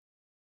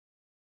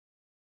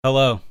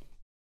Hello,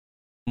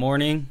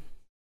 morning,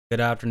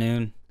 good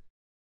afternoon,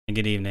 and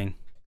good evening,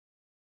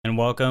 and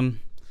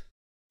welcome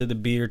to the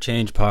Be Your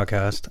Change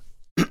podcast.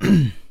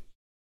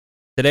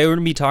 Today we're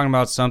gonna be talking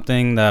about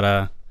something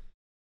that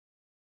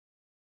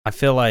I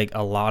feel like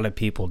a lot of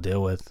people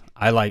deal with.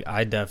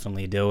 I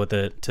definitely deal with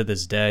it to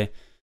this day,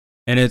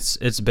 and it's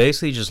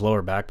basically just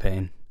lower back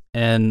pain.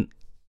 And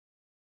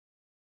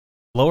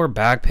lower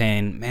back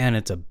pain, man,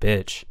 it's a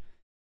bitch,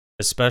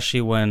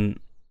 especially when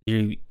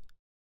you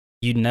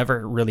you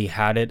never really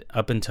had it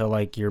up until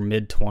like your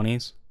mid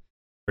 20s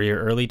or your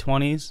early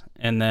 20s,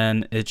 and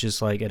then it's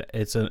just like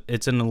it's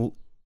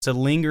a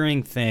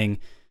lingering thing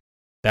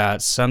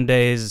that some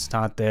days it's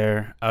not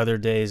there, other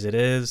days it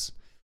is.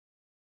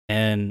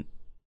 And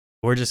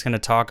we're just going to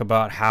talk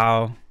about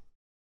how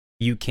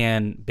you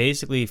can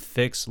basically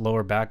fix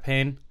lower back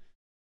pain,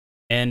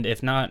 and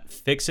if not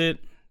fix it,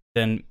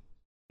 then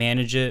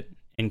manage it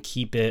and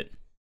keep it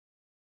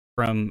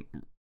from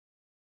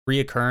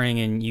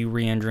reoccurring and you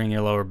re-injuring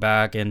your lower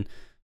back, and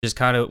just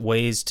kind of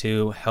ways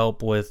to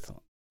help with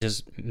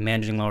just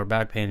managing lower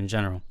back pain in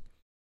general.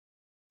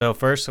 So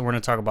first, we're going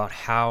to talk about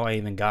how I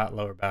even got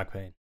lower back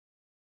pain.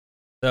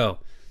 So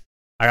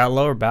I got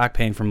lower back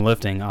pain from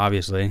lifting,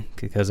 obviously,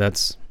 because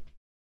that's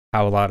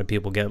how a lot of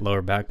people get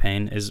lower back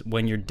pain, is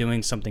when you're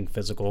doing something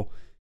physical.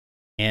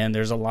 And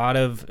there's a lot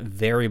of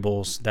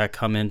variables that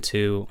come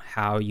into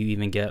how you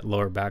even get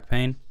lower back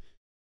pain.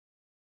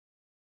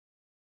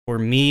 For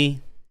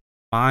me,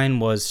 mine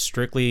was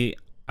strictly,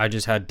 I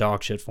just had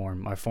dog shit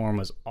form. My form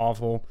was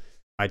awful.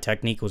 My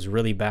technique was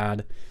really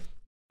bad.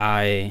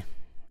 I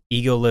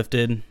ego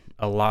lifted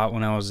a lot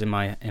when I was in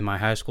my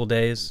high school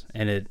days,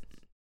 and it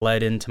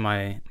led into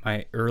my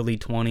early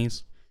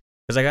 20s,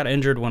 because I got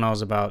injured when I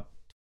was about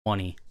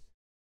 20.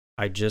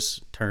 I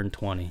just turned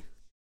 20.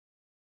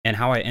 And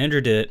how I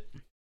injured it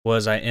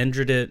was I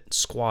injured it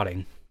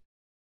squatting,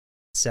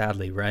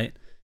 sadly, right?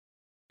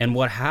 And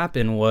what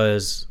happened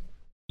was,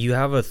 you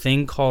have a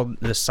thing called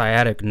the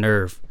sciatic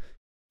nerve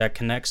that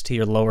connects to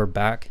your lower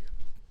back,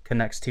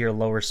 connects to your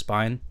lower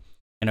spine,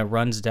 and it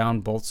runs down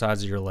both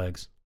sides of your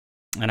legs.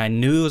 And I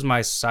knew it was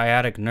my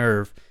sciatic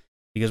nerve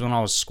because when I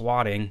was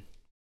squatting,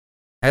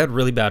 I had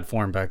really bad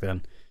form back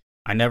then.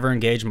 I never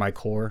engaged my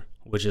core,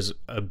 which is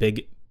a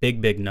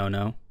big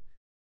no-no.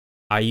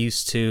 I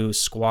used to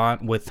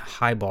squat with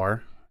high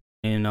bar.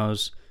 And you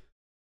knows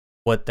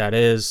what that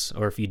is,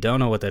 or if you don't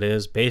know what that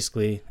is,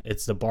 basically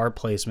it's the bar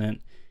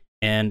placement.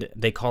 And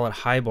they call it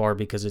high bar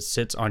because it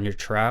sits on your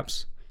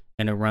traps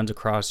and it runs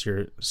across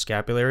your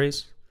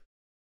scapularies,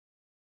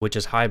 which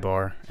is high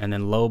bar. And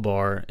then low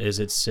bar is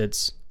it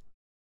sits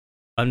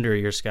under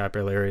your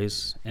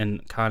scapularies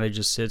and kind of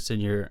just sits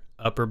in your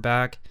upper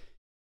back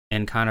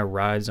and kind of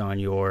rides on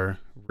your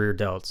rear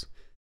delts.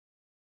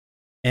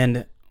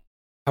 And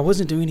I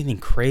wasn't doing anything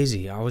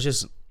crazy. I was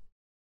just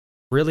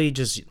really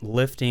just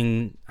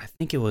lifting, I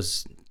think it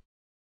was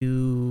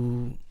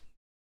 2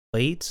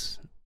 plates,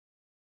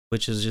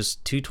 which is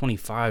just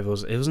 225.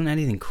 It wasn't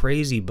anything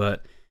crazy,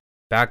 but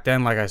back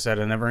then, like I said,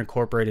 I never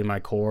incorporated my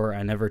core.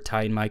 I never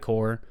tightened my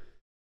core.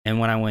 And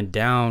when I went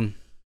down,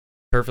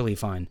 perfectly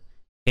fine.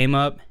 Came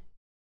up,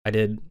 I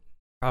did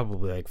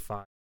probably like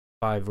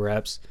five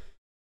reps.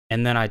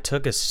 And then I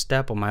took a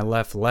step on my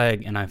left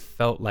leg, and I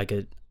felt like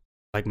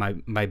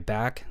my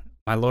back,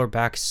 my lower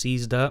back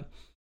seized up.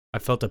 I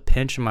felt a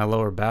pinch in my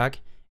lower back.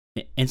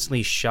 It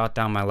instantly shot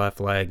down my left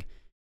leg.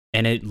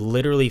 And it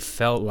literally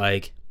felt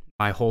like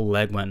my whole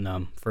leg went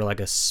numb for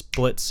like a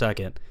split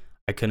second.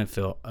 I couldn't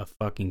feel a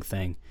fucking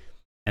thing.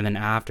 And then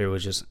after, it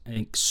was just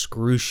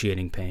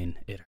excruciating pain.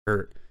 It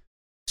hurt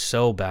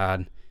so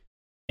bad.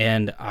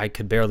 And I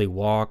could barely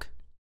walk.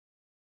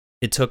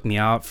 It took me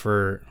out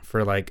for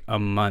like a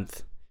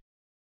month.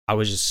 I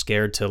was just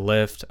scared to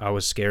lift. I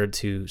was scared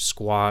to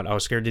squat. I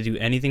was scared to do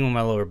anything with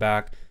my lower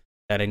back,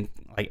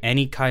 like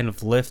any kind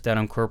of lift that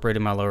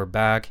incorporated my lower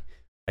back,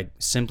 like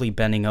simply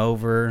bending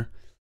over.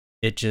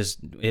 It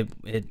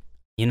didn't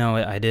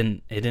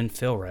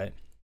feel right.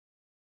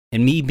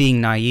 And me being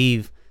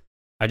naive,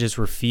 I just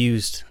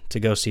refused to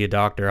go see a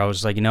doctor. I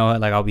was like, you know what,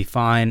 like I'll be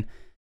fine.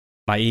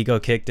 My ego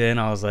kicked in.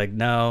 I was like,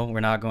 no, we're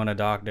not going to a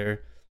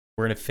doctor.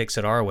 We're going to fix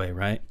it our way,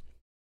 right?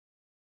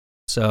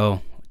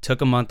 So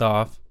took a month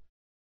off,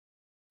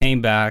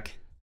 came back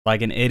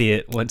like an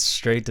idiot, went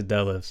straight to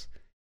deadlifts.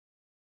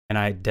 And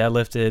I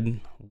deadlifted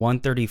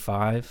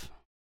 135,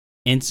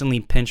 instantly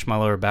pinched my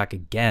lower back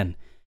again.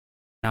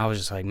 And I was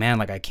just like, man,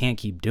 like I can't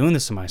keep doing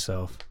this to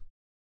myself.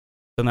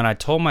 So then I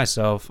told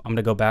myself I'm going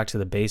to go back to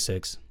the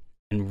basics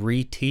and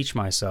reteach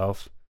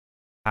myself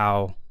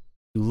how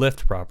to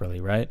lift properly,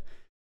 right?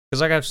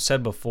 Because like I've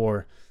said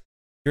before,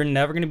 you're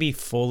never going to be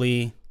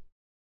fully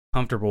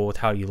comfortable with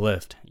how you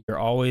lift. You're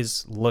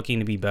always looking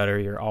to be better.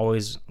 You're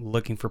always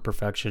looking for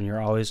perfection.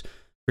 You're always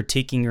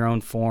critiquing your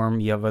own form.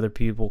 You have other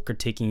people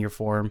critiquing your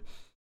form.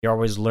 You're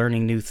always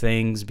learning new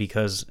things,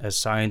 because as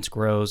science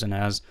grows and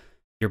as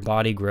your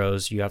body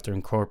grows, you have to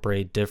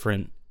incorporate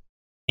different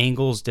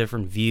angles,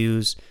 different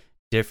views,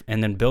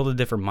 and then build a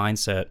different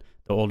mindset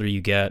the older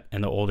you get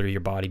and the older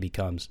your body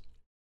becomes.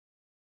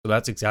 So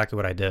that's exactly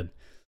what I did.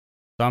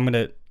 So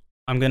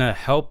I'm gonna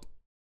help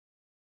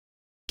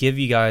give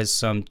you guys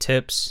some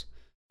tips,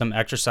 some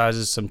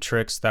exercises, some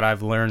tricks that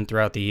I've learned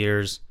throughout the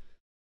years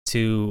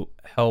to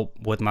help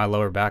with my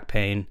lower back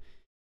pain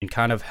and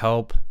kind of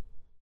help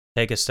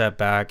take a step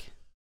back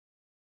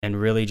and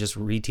really just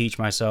reteach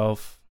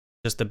myself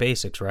just the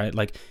basics, right?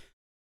 Like,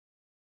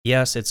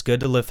 yes, it's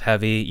good to lift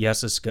heavy.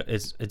 Yes,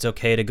 it's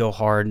okay to go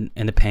hard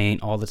in the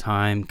paint all the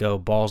time, go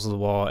balls to the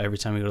wall every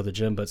time you go to the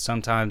gym, but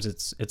sometimes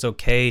it's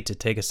okay to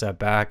take a step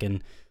back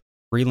and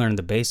relearn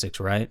the basics,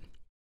 right?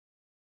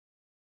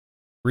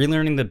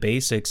 Relearning the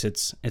basics,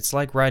 it's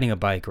like riding a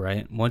bike,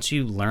 right? Once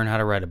you learn how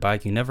to ride a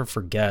bike, you never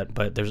forget,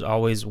 but there's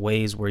always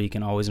ways where you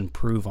can always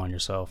improve on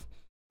yourself.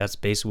 That's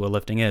basically what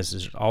lifting is.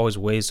 There's always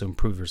ways to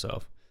improve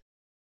yourself.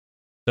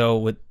 So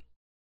with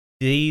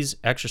these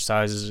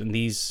exercises and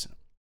these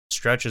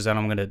stretches that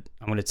I'm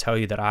gonna tell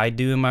you that I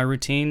do in my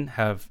routine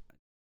have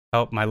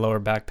helped my lower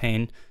back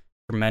pain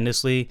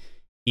tremendously,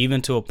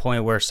 even to a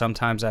point where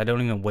sometimes I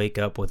don't even wake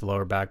up with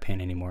lower back pain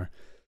anymore.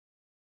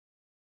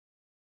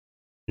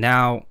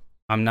 Now,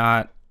 I'm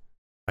not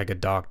like a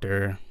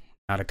doctor,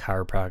 not a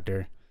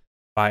chiropractor.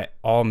 By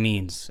all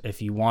means,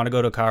 if you want to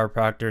go to a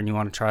chiropractor and you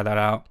want to try that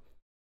out,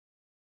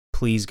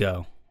 please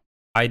go.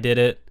 I did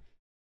it.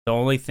 The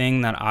only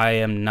thing that I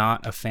am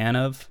not a fan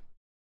of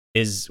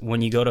is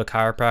when you go to a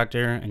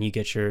chiropractor and you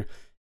get your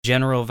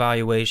general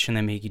evaluation.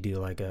 They make you do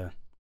like a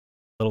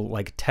little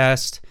like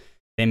test.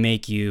 They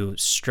make you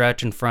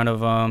stretch in front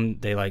of them.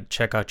 They like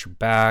check out your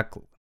back,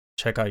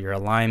 check out your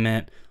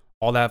alignment,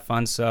 all that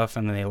fun stuff.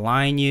 And then they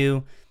line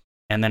you.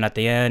 And then at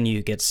the end,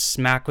 you get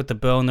smacked with the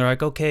bill and they're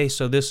like, okay,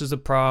 so this is the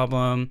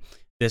problem.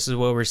 This is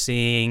what we're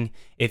seeing.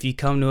 If you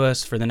come to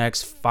us for the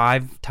next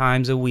 5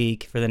 times a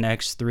week for the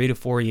next 3 to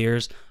 4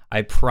 years,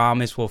 I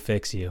promise we'll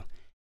fix you.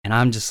 And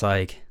I'm just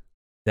like,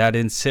 that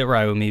didn't sit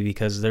right with me,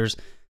 because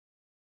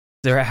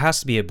there has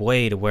to be a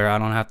way to where I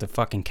don't have to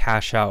fucking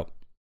cash out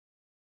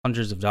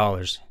hundreds of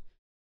dollars to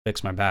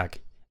fix my back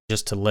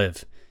just to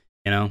live,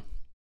 you know?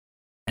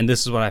 And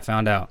this is what I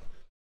found out.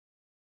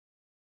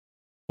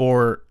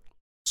 For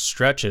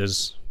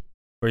stretches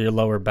for your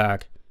lower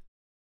back,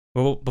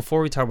 well,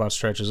 before we talk about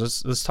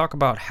stretches, let's talk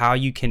about how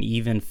you can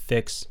even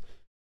fix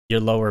your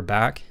lower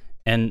back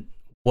and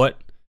what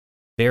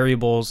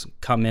variables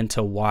come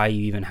into why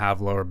you even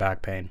have lower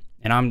back pain.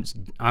 And I'm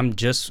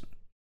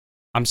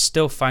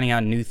still finding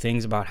out new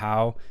things about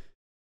how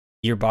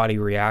your body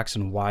reacts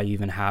and why you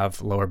even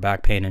have lower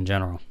back pain in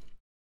general.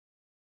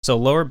 So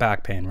lower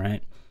back pain,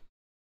 right?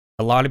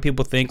 A lot of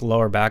people think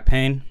lower back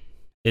pain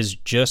is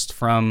just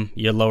from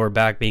your lower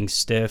back being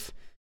stiff.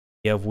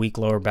 You have weak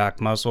lower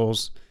back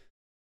muscles.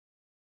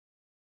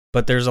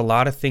 But there's a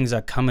lot of things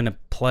that come into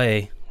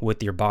play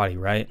with your body,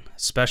 right?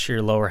 Especially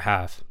your lower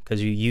half,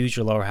 because you use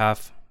your lower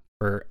half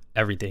for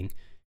everything.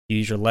 You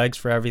use your legs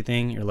for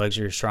everything. Your legs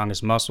are your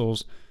strongest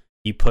muscles.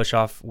 You push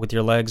off with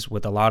your legs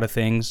with a lot of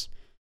things,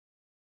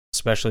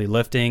 especially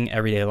lifting,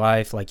 everyday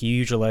life. Like, you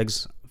use your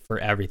legs for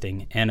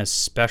everything, and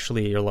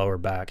especially your lower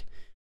back.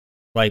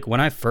 Like,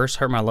 when I first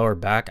hurt my lower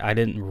back, I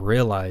didn't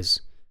realize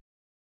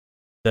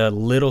the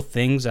little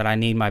things that I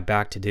need my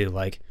back to do.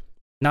 Like,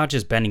 not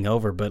just bending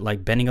over, but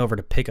like bending over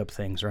to pick up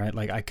things, right?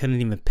 Like, I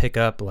couldn't even pick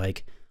up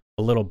like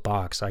a little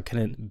box. I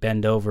couldn't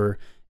bend over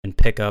and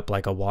pick up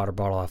like a water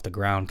bottle off the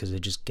ground because it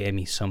just gave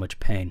me so much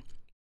pain.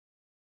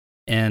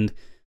 And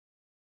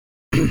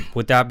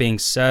with that being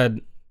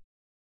said,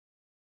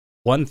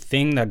 one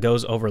thing that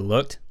goes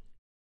overlooked,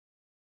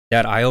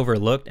 that I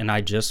overlooked, and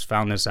I just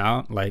found this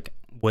out like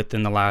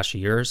within the last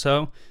year or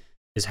so,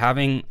 is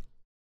having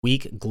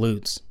weak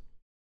glutes.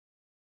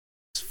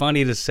 It's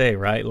funny to say,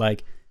 right?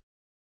 Like,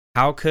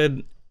 how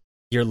could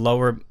your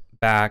lower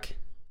back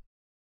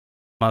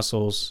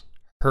muscles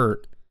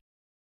hurt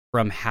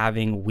from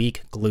having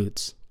weak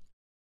glutes?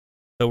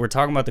 So we're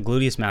talking about the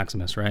gluteus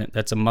maximus, right?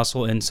 That's a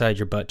muscle inside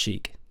your butt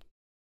cheek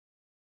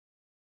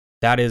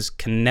that is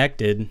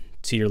connected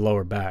to your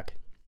lower back.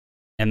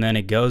 And then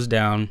it goes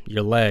down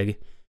your leg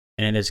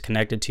and it is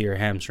connected to your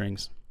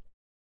hamstrings.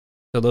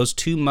 So those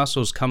two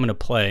muscles come into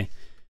play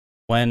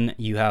when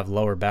you have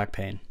lower back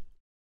pain.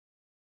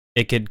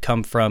 It could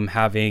come from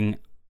having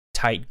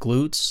tight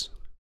glutes,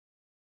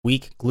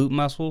 weak glute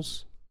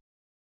muscles,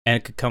 and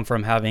it could come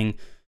from having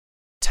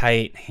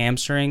tight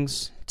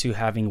hamstrings to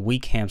having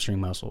weak hamstring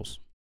muscles.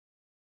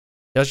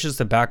 That's just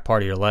the back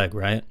part of your leg,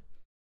 right?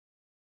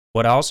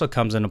 What also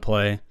comes into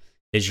play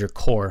is your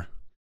core.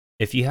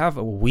 If you have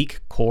a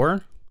weak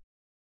core,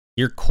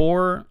 your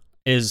core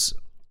is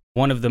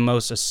one of the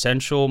most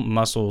essential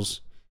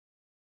muscles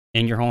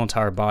in your whole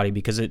entire body,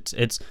 because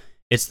it's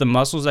the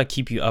muscles that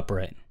keep you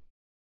upright.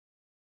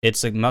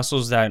 It's the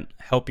muscles that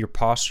help your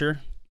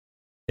posture.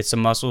 It's the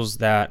muscles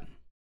that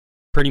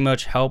pretty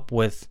much help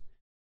with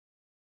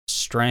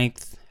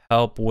strength,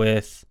 help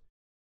with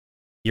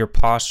your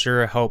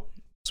posture,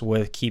 helps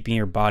with keeping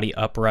your body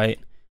upright.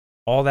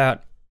 All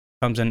that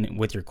comes in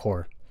with your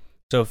core.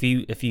 So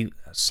if you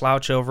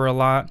slouch over a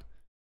lot,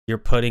 you're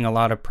putting a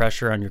lot of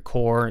pressure on your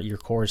core. Your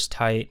core is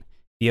tight.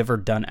 If you ever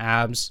done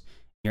abs,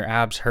 your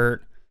abs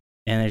hurt.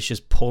 and it's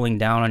just pulling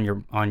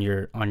down on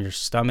your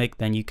stomach,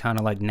 then you kind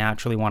of like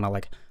naturally want to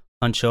like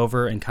hunch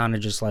over and kind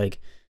of just like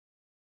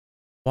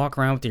walk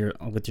around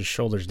with your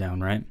shoulders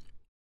down, right?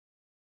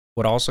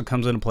 What also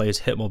comes into play is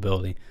hip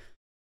mobility.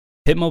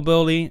 Hip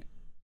mobility,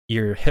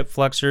 your hip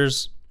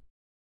flexors,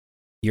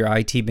 your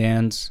IT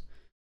bands,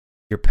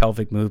 your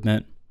pelvic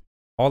movement,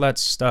 all that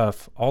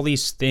stuff, all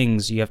these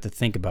things you have to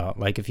think about.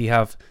 Like if you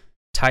have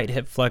tight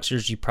hip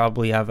flexors, you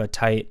probably have a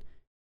tight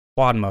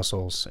quad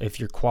muscles. If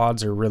your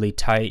quads are really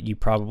tight, you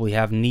probably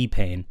have knee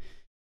pain.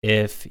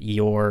 If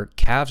your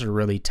calves are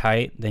really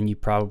tight, then you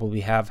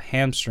probably have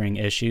hamstring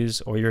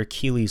issues, or your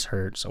Achilles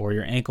hurts, or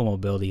your ankle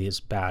mobility is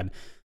bad.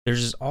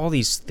 There's just all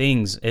these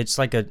things. It's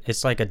like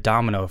a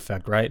domino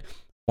effect, right?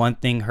 One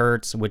thing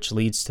hurts, which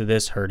leads to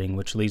this hurting,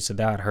 which leads to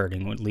that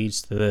hurting, which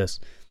leads to this.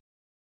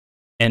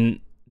 And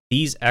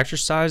these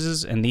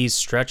exercises and these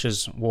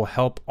stretches will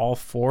help all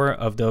 4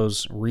 of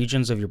those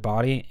regions of your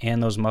body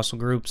and those muscle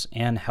groups,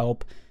 and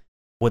help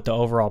with the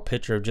overall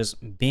picture of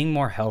just being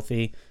more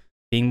healthy,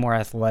 being more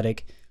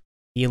athletic,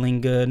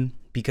 feeling good.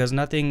 Because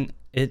the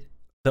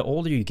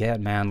older you get,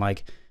 man,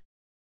 like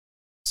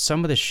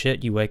some of the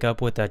shit you wake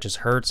up with that just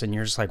hurts, and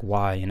you're just like,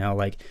 why? You know,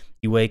 like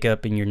you wake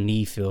up and your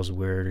knee feels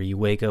weird, or you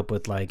wake up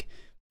with like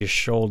your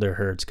shoulder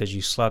hurts because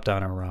you slept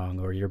on it wrong,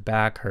 or your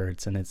back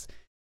hurts. And it's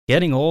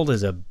getting old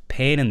is a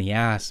pain in the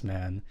ass,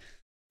 man.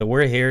 So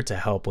we're here to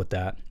help with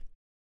that.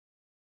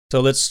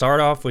 So let's start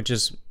off with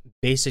just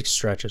basic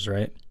stretches,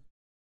 right?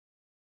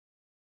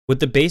 With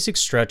the basic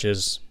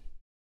stretches,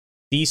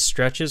 these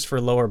stretches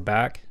for lower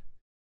back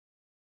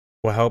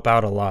will help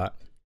out a lot.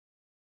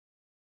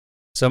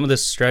 Some of the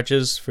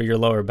stretches for your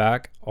lower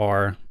back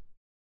are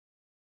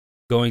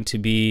going to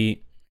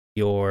be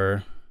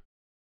your...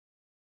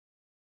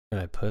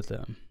 Where did I put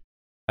them?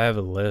 I have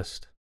a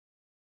list.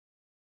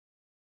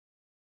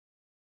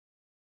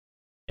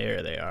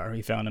 There they are.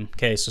 We found them.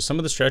 Okay, so some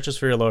of the stretches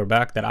for your lower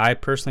back that I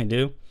personally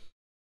do.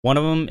 One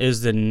of them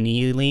is the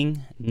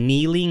kneeling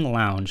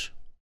lunge.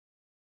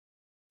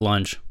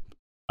 The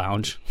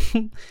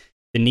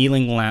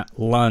kneeling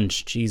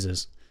lunge.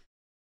 Jesus.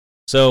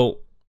 So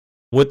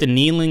with the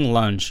kneeling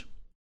lunge,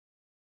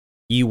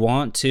 you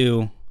want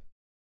to...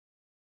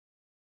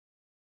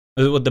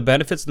 What the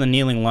benefits of the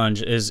kneeling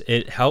lunge is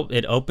it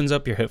opens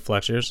up your hip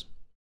flexors.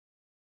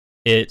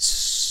 It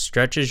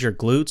stretches your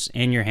glutes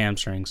and your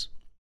hamstrings.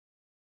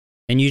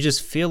 And you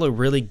just feel a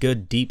really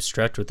good deep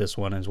stretch with this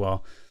one as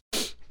well.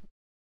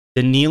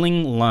 The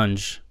kneeling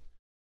lunge,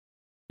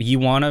 you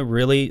want to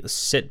really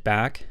sit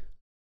back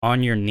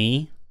on your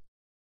knee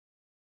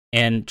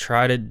and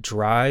try to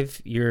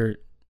drive your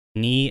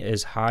knee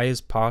as high as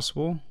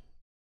possible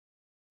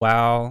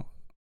while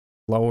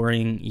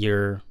lowering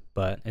your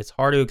butt. It's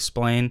hard to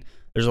explain.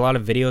 There's a lot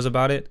of videos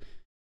about it,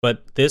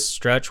 but this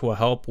stretch will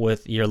help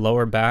with your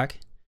lower back,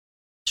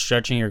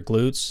 stretching your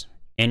glutes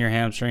and your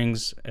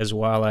hamstrings, as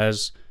well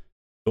as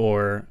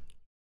your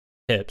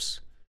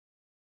hips.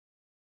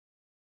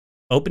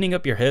 Opening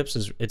up your hips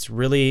it's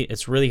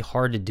really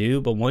hard to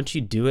do, but once you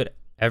do it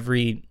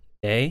every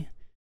day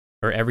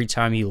or every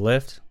time you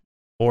lift,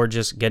 or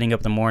just getting up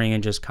in the morning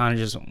and just kind of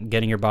just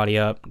getting your body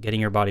up, getting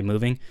your body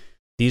moving,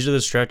 these are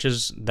the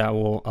stretches that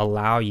will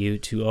allow you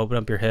to open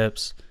up your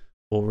hips,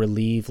 will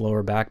relieve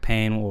lower back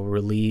pain, will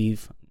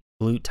relieve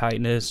glute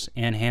tightness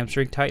and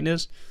hamstring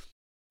tightness.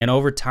 And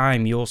over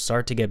time, you'll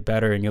start to get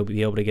better, and you'll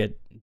be able to get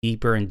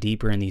deeper and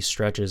deeper in these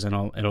stretches,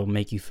 and it'll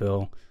make you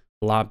feel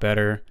a lot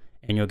better,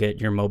 and you'll get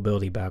your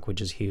mobility back,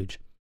 which is huge.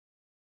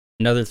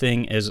 Another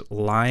thing is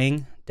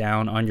lying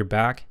down on your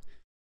back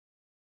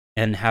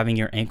and having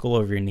your ankle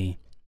over your knee.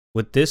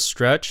 With this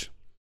stretch,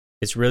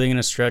 it's really going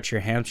to stretch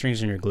your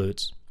hamstrings and your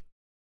glutes.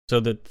 So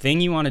the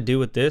thing you want to do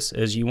with this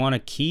is you want to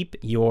keep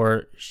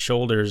your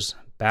shoulders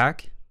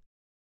back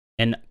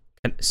and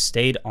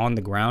stayed on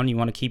the ground. You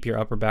want to keep your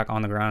upper back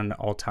on the ground at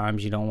all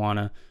times. You don't want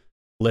to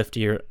lift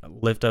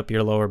up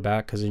your lower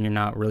back, because then you're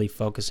not really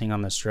focusing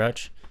on the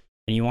stretch.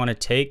 And you want to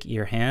take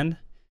your hand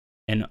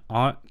and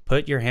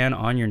put your hand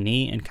on your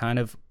knee and kind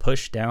of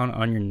push down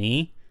on your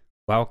knee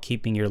while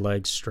keeping your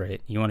legs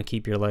straight. You want to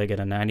keep your leg at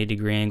a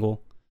 90-degree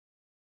angle,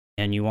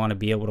 and you want to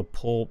be able to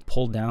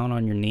pull down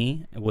on your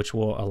knee, which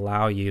will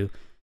allow you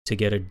to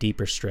get a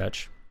deeper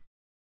stretch.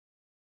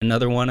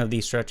 Another one of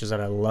these stretches that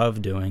I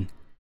love doing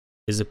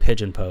is a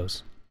pigeon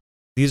pose.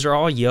 These are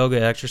all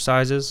yoga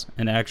exercises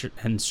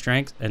and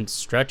strength and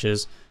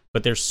stretches,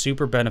 but they're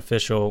super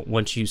beneficial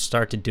once you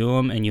start to do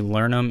them and you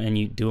learn them and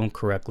you do them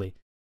correctly.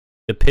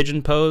 The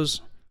pigeon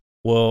pose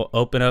will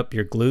open up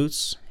your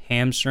glutes,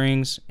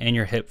 hamstrings, and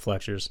your hip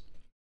flexors.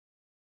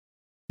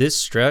 This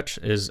stretch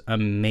is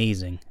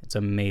amazing. It's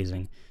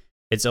amazing.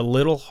 It's a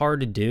little hard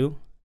to do.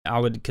 I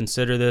would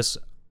consider this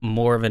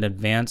more of an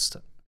advanced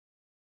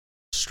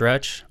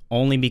stretch,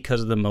 only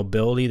because of the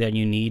mobility that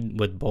you need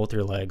with both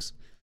your legs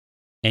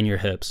and your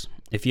hips.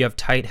 If you have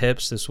tight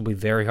hips, this will be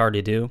very hard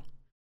to do,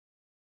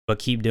 but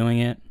keep doing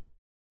it.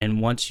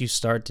 And once you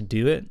start to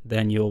do it,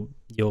 then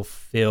you'll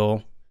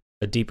feel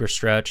a deeper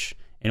stretch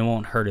and it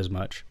won't hurt as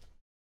much.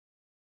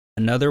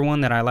 Another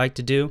one that I like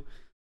to do,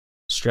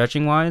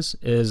 stretching wise,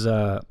 is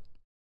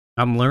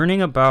I'm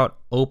learning about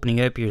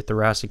opening up your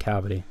thoracic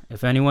cavity.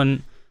 If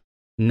anyone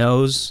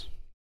knows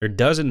or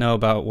doesn't know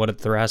about what a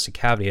thoracic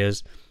cavity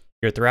is,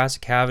 your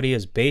thoracic cavity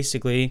is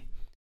basically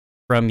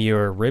from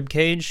your rib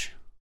cage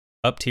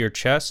up to your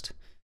chest.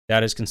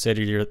 That is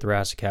considered your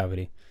thoracic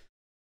cavity.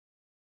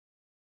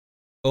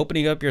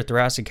 Opening up your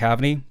thoracic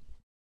cavity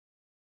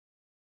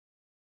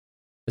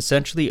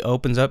essentially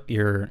opens up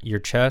your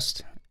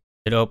chest.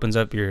 It opens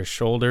up your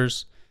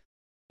shoulders,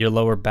 your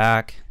lower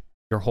back,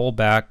 your whole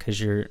back, because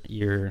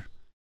you're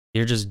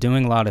just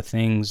doing a lot of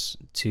things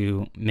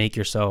to make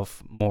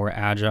yourself more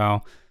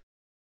agile,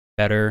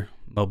 better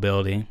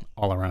mobility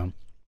all around.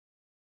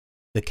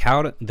 The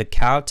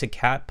cow to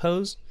cat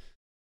pose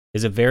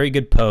is a very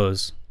good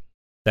pose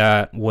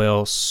that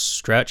will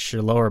stretch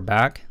your lower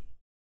back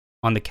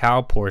on the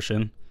cow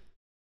portion,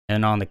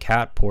 and on the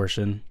cat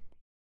portion,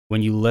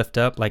 when you lift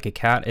up like a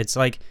cat, it's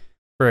like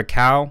for a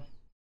cow,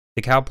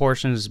 the cow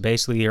portion is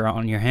basically you're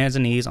on your hands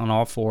and knees on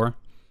all four,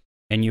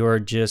 and you're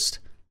just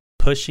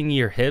pushing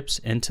your hips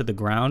into the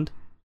ground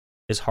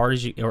as hard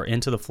as you, or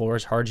into the floor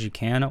as hard as you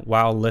can,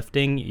 while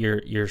lifting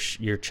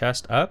your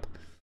chest up.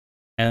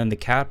 And the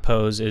cat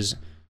pose is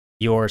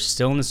you're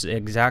still in this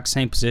exact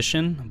same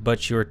position,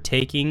 but you're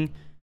taking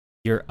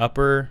your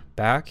upper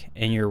back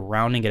and you're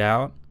rounding it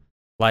out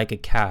like a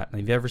cat.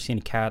 Have you ever seen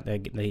a cat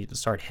that they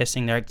start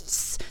hissing there,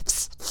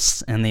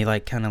 and they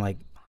like kind of like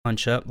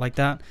hunch up like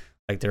that,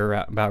 like they're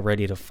about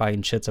ready to fight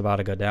and shit's about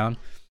to go down?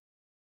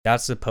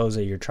 That's the pose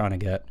that you're trying to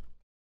get.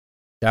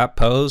 That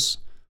pose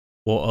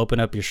will open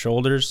up your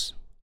shoulders,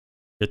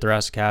 your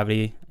thoracic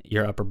cavity,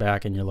 your upper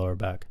back, and your lower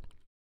back.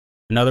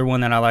 Another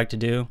one that I like to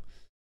do,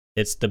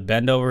 it's the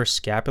bend over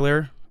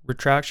scapular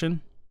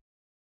retraction.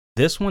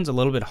 This one's a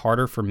little bit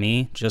harder for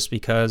me just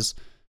because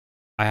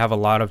I have a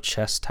lot of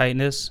chest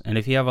tightness. And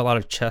if you have a lot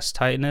of chest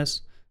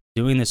tightness,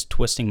 doing this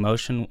twisting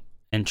motion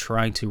and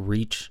trying to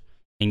reach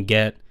and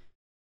get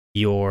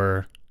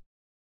your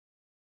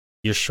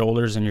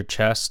shoulders and your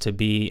chest to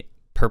be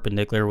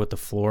perpendicular with the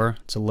floor,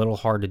 it's a little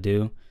hard to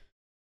do.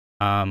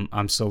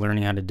 I'm still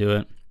learning how to do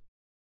it.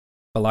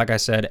 But like I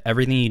said,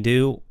 everything you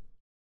do,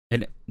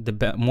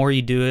 the more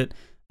you do it,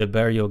 the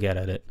better you'll get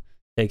at it.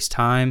 Takes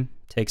time,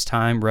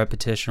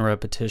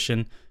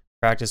 repetition.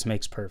 Practice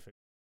makes perfect.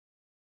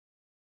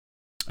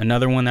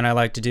 Another one that I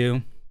like to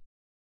do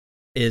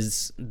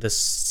is the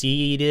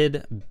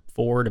seated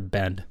forward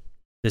bend.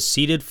 The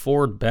seated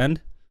forward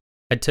bend,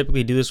 I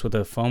typically do this with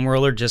a foam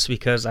roller just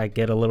because I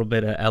get a little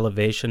bit of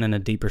elevation and a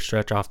deeper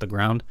stretch off the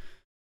ground.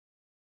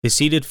 The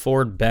seated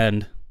forward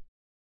bend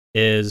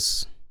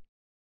is,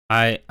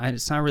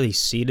 it's not really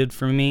seated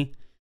for me.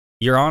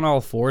 You're on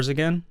all fours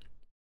again,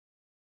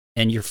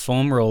 and your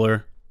foam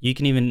roller, you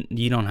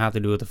don't have to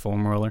do it with a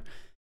foam roller.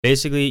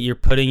 Basically, you're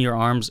putting your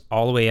arms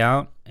all the way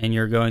out, and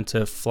you're going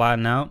to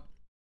flatten out,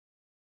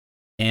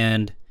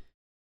 and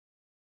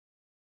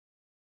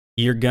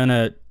you're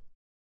gonna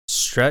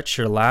stretch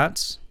your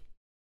lats,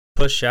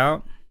 push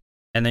out,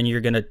 and then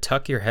you're gonna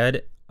tuck your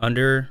head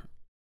under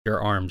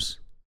your arms.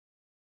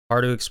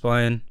 Hard to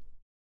explain.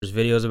 There's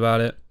videos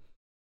about it,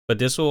 but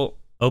this will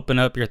open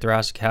up your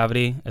thoracic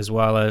cavity as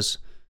well as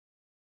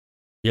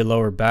your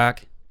lower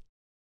back,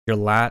 your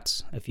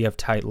lats. If you have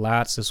tight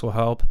lats, this will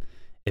help.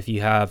 If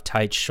you have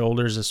tight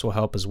shoulders, this will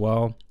help as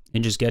well.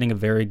 And just getting a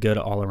very good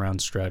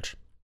all-around stretch.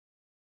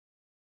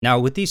 Now,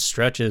 with these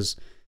stretches,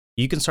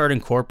 you can start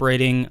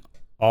incorporating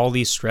all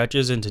these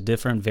stretches into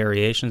different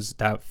variations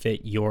that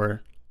fit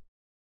your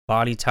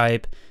body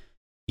type,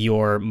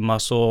 your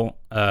muscle,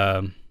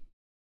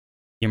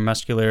 your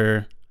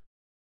muscular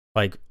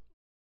like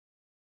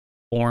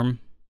form.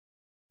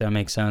 If that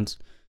makes sense.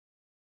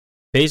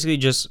 Basically,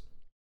 just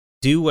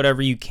do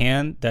whatever you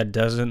can that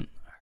doesn't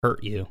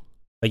hurt you.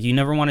 Like, you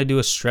never want to do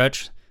a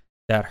stretch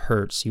that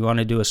hurts. You want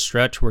to do a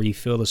stretch where you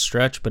feel the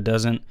stretch but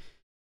doesn't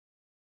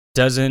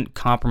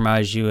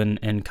compromise you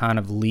and kind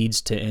of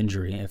leads to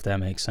injury, if that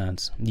makes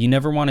sense. You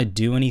never want to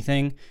do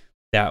anything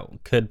that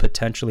could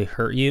potentially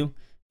hurt you,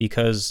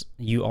 because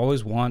you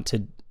always want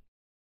to,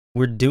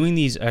 we're doing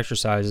these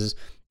exercises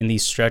and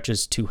these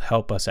stretches to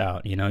help us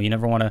out. You know, you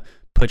never want to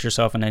put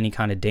yourself in any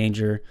kind of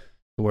danger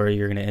to where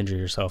you're going to injure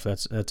yourself.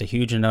 That's a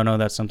huge no-no.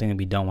 That's something that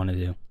we don't want to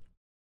do.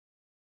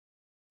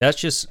 That's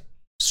just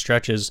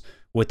stretches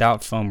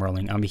without foam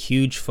rolling. I'm a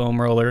huge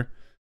foam roller.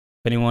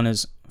 If anyone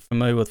is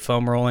familiar with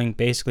foam rolling,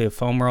 basically a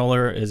foam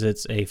roller is,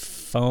 it's a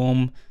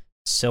foam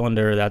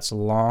cylinder that's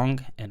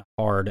long and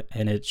hard,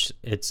 and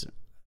its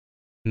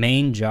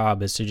main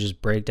job is to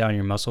just break down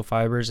your muscle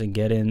fibers and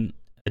get in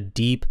a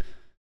deep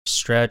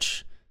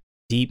stretch,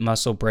 deep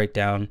muscle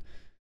breakdown.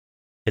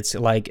 It's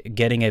like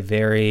getting a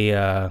very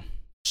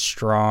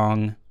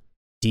strong,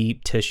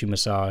 deep tissue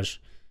massage,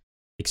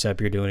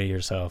 except you're doing it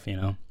yourself, you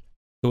know?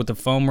 So with the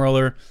foam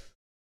roller,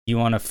 you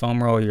want to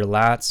foam roll your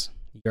lats,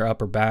 your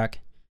upper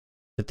back.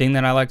 The thing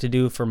that I like to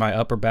do for my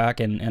upper back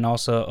and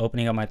also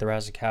opening up my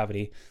thoracic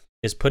cavity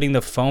is putting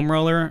the foam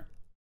roller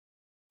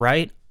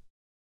right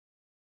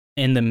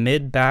in the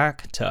mid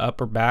back to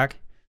upper back,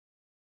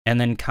 and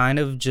then kind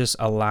of just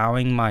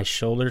allowing my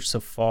shoulders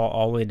to fall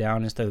all the way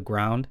down into the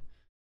ground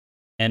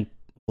and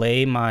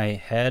lay my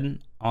head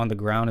on the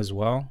ground as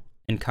well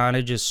and kind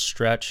of just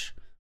stretch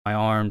my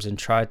arms and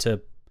try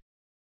to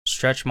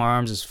stretch my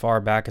arms as far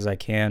back as I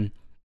can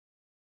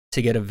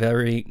to get a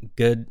very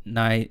good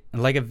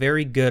like a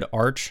very good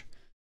arch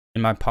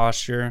in my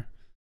posture.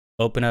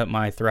 Open up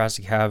my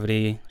thoracic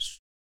cavity,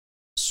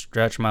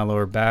 stretch my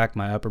lower back,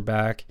 my upper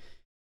back,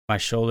 my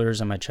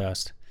shoulders, and my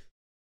chest.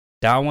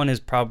 That one is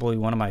probably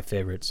one of my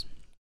favorites.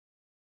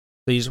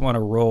 So you just want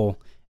to roll,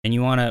 and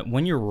you want to,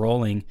 when you're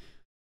rolling,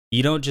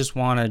 you don't just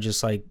want to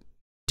just like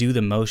do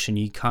the motion.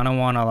 You kind of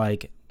want to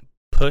like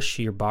push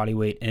your body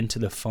weight into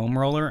the foam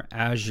roller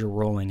as you're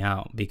rolling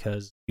out,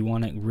 because you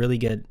want to really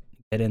get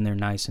in there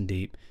nice and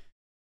deep,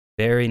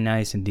 very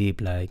nice and deep,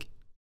 like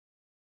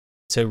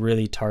to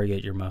really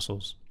target your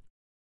muscles.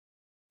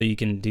 So you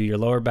can do your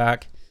lower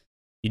back,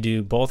 you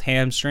do both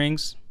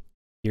hamstrings,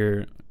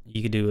 you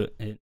could do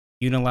it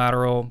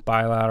unilateral,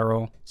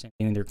 bilateral, same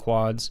thing with your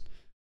quads,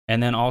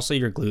 and then also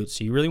your glutes.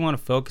 So you really want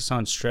to focus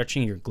on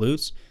stretching your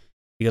glutes,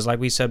 because like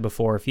we said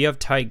before, if you have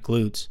tight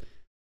glutes,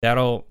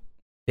 that'll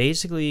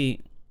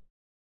basically,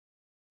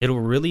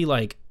 it'll really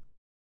like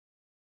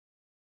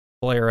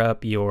flare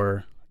up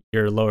your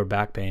lower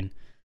back pain.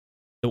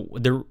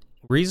 The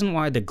reason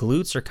why the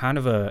glutes are kind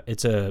of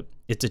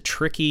it's a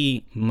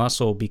tricky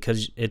muscle,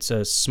 because it's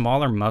a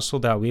smaller muscle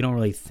that we don't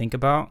really think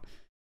about,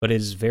 but it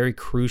is very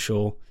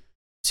crucial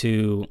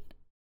to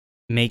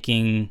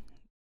making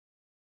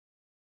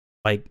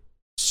like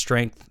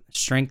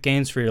strength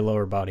gains for your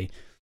lower body.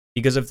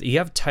 Because if you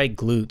have tight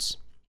glutes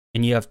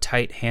and you have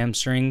tight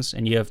hamstrings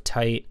and you have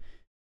tight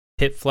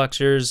hip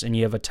flexors and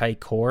you have a tight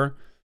core,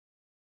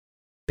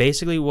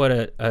 basically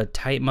what a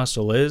tight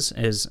muscle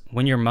is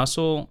when your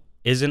muscle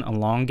isn't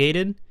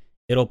elongated,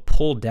 it'll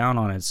pull down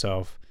on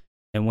itself.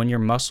 And when your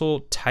muscle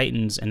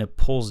tightens and it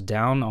pulls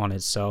down on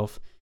itself,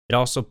 it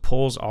also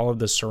pulls all of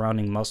the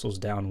surrounding muscles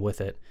down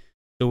with it.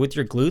 So with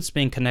your glutes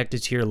being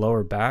connected to your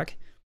lower back,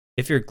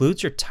 if your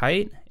glutes are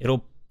tight,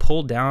 it'll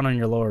pull down on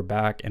your lower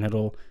back and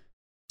it'll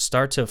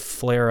start to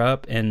flare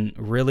up and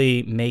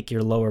really make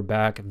your lower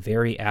back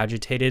very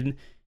agitated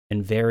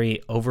and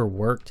very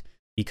overworked,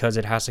 because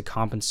it has to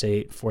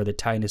compensate for the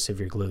tightness of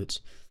your glutes.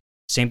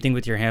 Same thing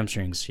with your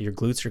hamstrings. Your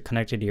glutes are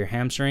connected to your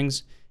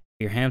hamstrings.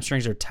 If your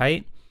hamstrings are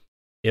tight,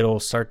 it'll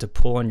start to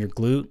pull on your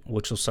glute,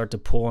 which will start to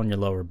pull on your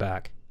lower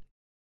back.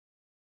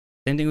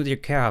 Same thing with your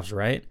calves,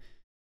 right?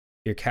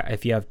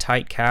 If you have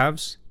tight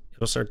calves,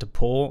 it'll start to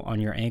pull on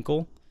your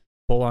ankle,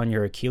 pull on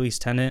your Achilles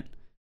tendon,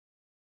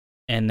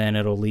 and then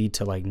it'll lead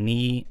to like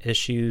knee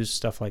issues,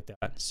 stuff like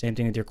that. Same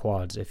thing with your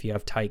quads. If you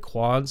have tight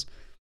quads,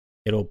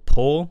 it'll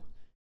pull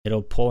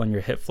on your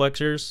hip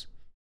flexors.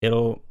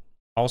 It'll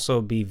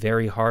also be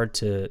very hard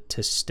to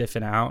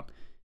stiffen out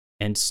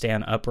and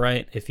stand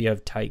upright if you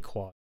have tight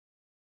quads.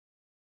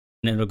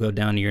 And it'll go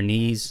down to your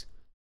knees,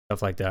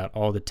 stuff like that.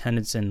 All the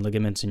tendons and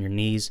ligaments in your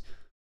knees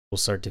will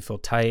start to feel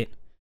tight.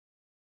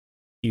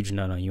 Huge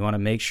no-no. You want to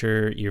make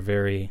sure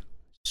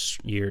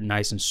you're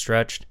nice and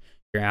stretched,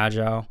 you're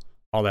agile,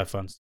 all that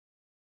fun stuff.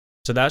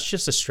 So that's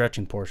just the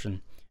stretching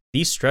portion.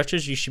 These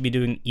stretches you should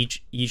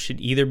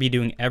either be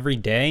doing every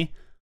day,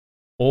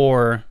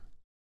 or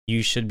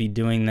you should be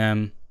doing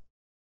them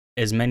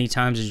as many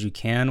times as you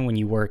can when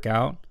you work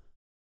out,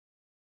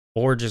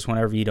 or just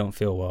whenever you don't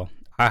feel well.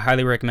 I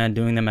highly recommend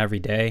doing them every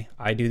day.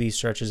 I do these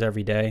stretches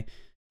every day,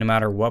 no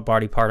matter what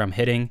body part I'm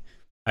hitting.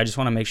 I just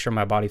want to make sure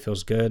my body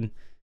feels good,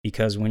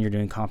 because when you're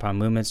doing compound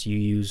movements, you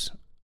use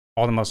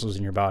all the muscles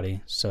in your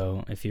body.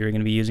 So if you're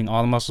going to be using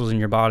all the muscles in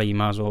your body, you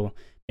might as well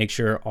make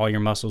sure all your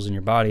muscles in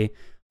your body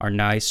are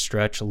nice,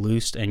 stretched,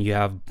 loosed, and you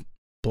have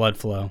blood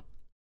flow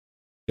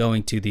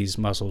going to these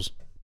muscles.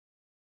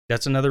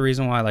 That's another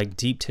reason why like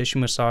deep tissue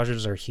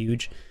massages are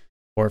huge,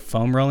 or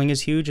foam rolling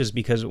is huge, is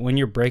because when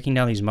you're breaking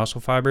down these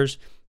muscle fibers,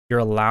 you're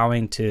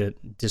allowing to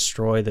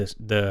destroy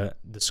the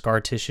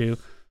scar tissue,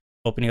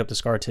 opening up the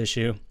scar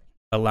tissue,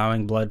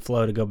 allowing blood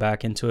flow to go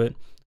back into it.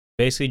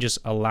 Basically just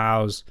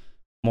allows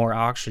more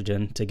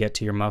oxygen to get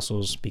to your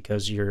muscles,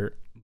 because your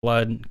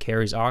blood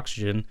carries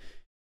oxygen,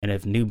 and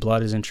if new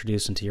blood is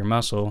introduced into your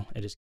muscle,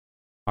 it is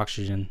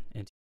oxygen,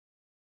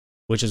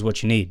 which is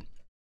what you need.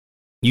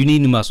 You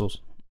need new muscles.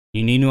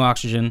 You need new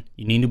oxygen.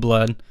 You need new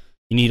blood.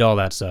 You need all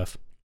that stuff.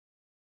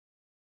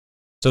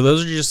 So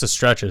those are just the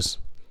stretches.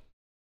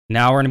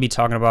 Now we're going to be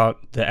talking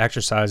about the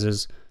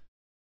exercises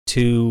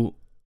to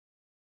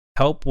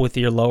help with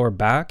your lower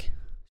back,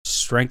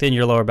 strengthen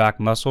your lower back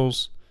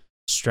muscles,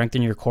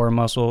 strengthen your core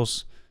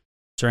muscles,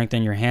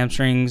 strengthen your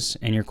hamstrings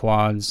and your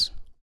quads,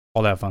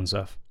 all that fun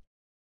stuff.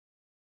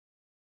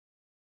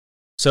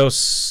 So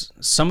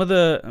some of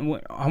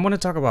I want to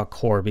talk about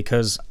core,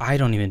 because I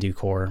don't even do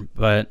core,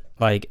 but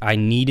like I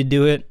need to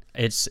do it.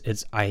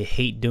 I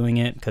hate doing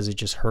it because it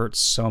just hurts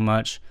so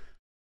much.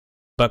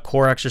 But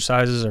core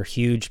exercises are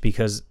huge,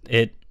 because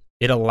it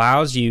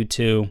allows you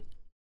to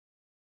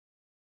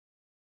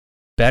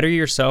better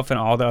yourself in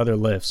all the other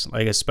lifts,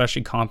 like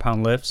especially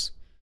compound lifts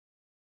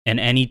and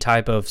any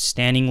type of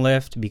standing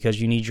lift, because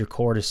you need your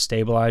core to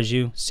stabilize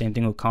you. Same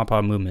thing with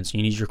compound movements.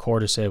 You need your core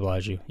to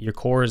stabilize you. Your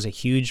core is a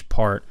huge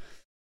part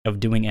of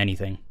doing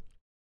anything.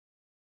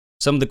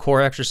 Some of the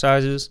core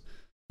exercises,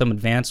 some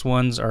advanced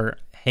ones, are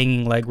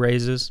hanging leg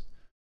raises.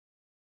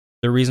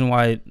 The reason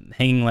why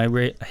hanging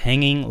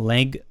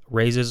leg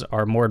raises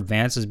are more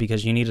advanced is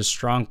because you need a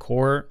strong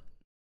core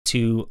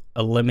to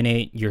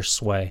eliminate your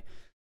sway.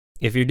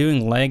 If you're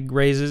doing leg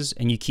raises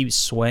and you keep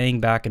swaying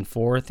back and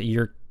forth,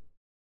 you're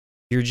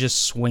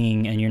just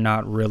swinging and you're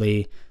not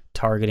really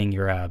targeting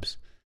your abs.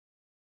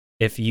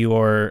 If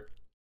you're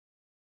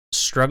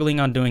struggling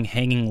on doing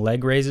hanging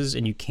leg raises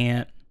and you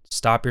can't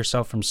stop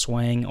yourself from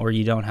swaying, or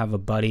you don't have a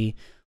buddy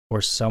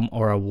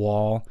or a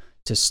wall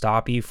to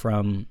stop you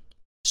from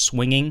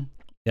swinging,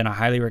 then I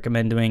highly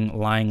recommend doing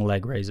lying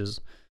leg raises.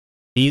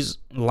 These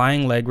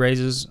lying leg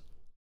raises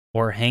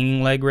or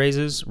hanging leg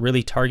raises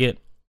really target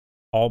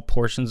all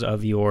portions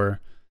of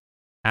your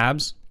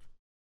abs.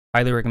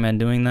 Highly recommend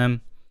doing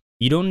them.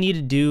 You don't need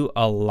to do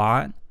a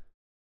lot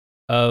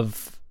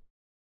of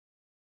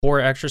core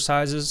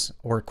exercises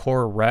or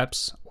core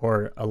reps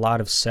or a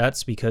lot of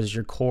sets, because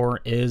your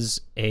core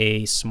is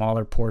a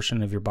smaller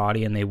portion of your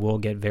body and they will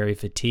get very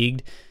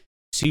fatigued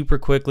super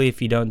quickly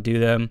if you don't do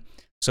them.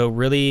 So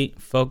really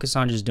focus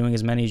on just doing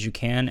as many as you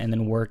can and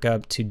then work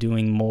up to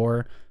doing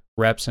more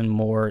reps and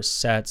more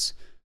sets.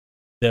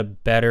 The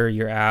better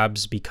your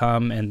abs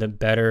become and the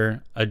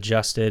better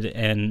adjusted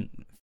and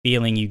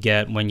feeling you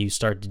get when you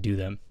start to do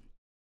them.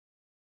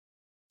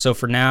 So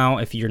for now,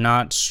 if you're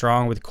not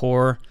strong with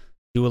core,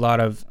 do a lot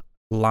of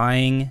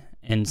lying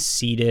and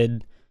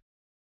seated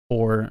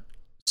core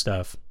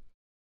stuff,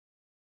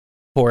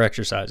 core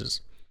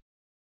exercises.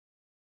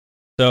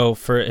 So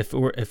if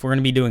we're going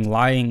to be doing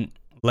lying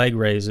leg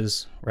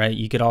raises, right,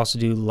 you could also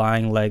do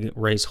lying leg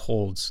raise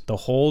holds. The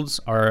holds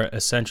are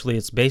essentially,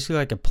 it's basically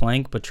like a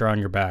plank, but you're on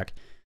your back.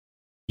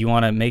 You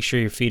want to make sure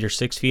your feet are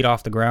 6 feet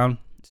off the ground,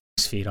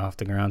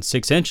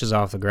 6 inches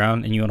off the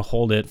ground, and you want to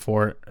hold it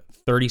for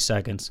 30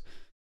 seconds.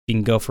 You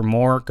can go for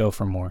more, go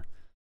for more.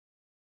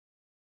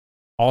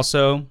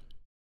 Also,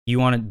 you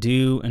want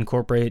to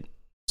incorporate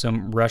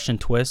some Russian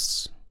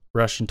twists.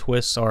 Russian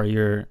twists are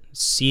you're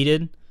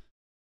seated,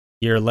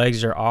 your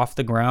legs are off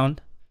the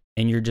ground,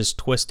 and you're just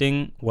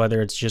twisting,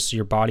 whether it's just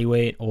your body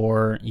weight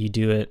or you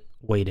do it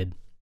weighted.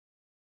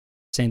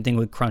 Same thing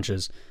with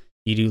crunches.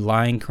 You do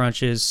lying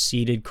crunches,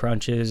 seated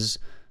crunches,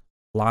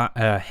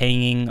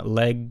 hanging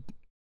leg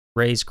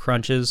raise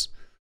crunches,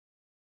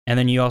 and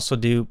then you also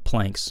do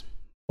planks,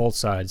 both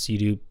sides. You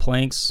do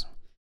planks,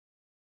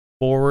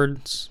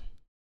 forward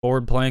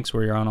planks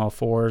where you're on all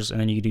fours, and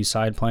then you do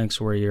side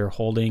planks where you're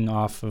holding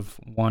off of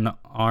one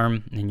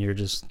arm and you're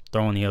just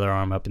throwing the other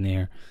arm up in the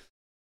air.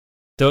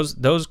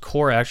 Those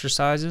core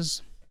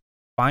exercises,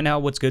 find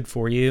out what's good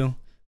for you,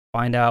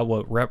 find out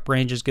what rep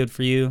range is good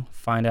for you,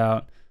 find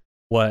out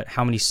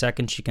how many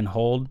seconds you can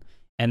hold,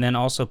 and then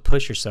also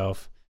push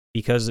yourself,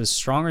 because the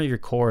stronger your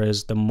core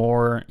is, the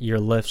more your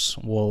lifts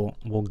will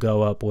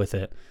go up with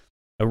it.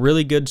 A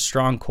really good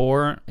strong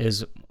core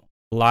is a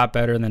lot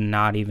better than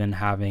not even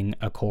having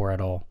a core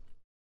at all.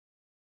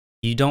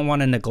 You don't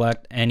want to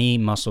neglect any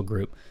muscle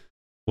group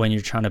when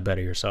you're trying to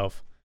better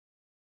yourself,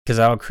 because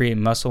that'll create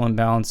muscle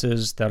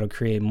imbalances, that'll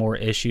create more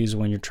issues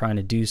when you're trying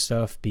to do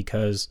stuff,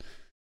 because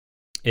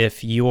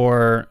if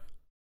your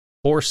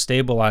core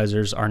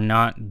stabilizers are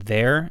not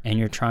there and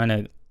you're trying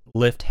to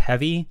lift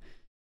heavy,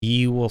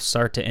 you will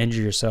start to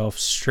injure yourself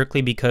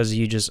strictly because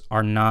you just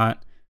are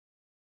not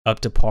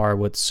up to par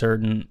with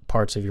certain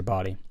parts of your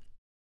body.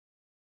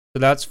 So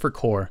that's for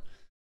core.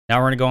 Now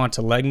we're going to go on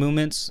to leg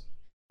movements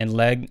and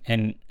leg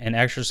and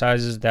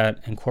exercises that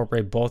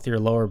incorporate both your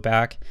lower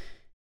back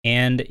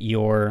and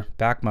your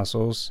back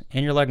muscles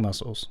and your leg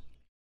muscles.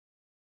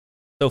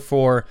 So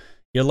for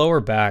your lower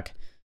back,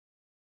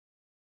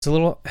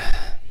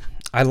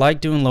 I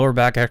like doing lower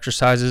back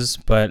exercises,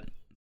 but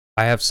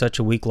I have such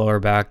a weak lower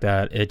back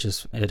that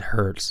it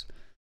hurts.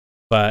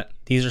 But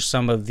these are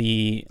some of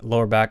the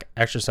lower back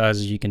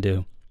exercises you can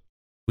do.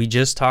 We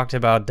just talked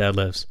about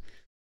deadlifts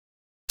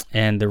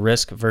and the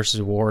risk versus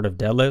reward of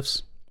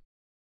deadlifts,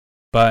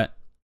 but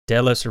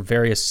deadlifts are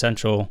very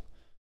essential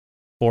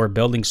for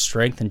building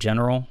strength in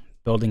general,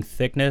 building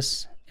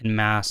thickness and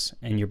mass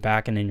in your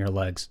back and in your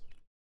legs.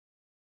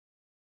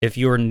 If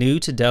you are new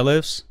to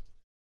deadlifts,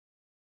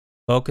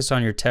 focus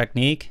on your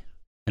technique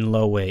and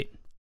low weight.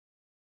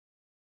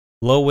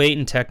 Low weight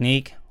and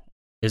technique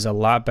is a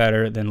lot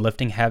better than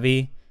lifting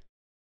heavy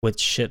with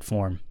shit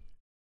form.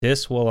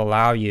 This will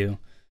allow you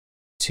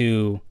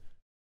to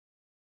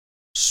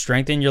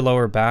strengthen your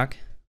lower back,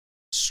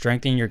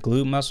 strengthen your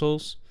glute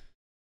muscles,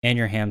 and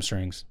your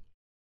hamstrings.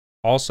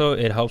 Also,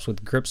 it helps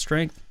with grip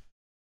strength,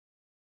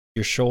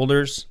 your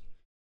shoulders,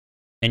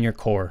 and your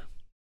core.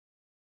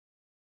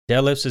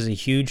 Deadlifts is a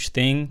huge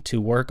thing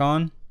to work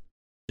on.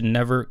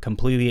 Never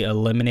completely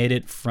eliminate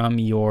it from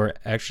your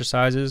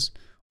exercises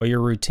or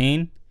your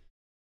routine,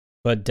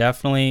 but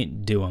definitely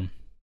do them.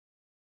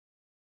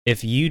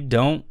 If you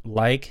don't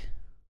like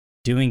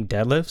doing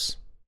deadlifts,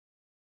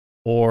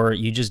 or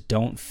you just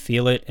don't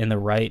feel it in the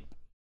right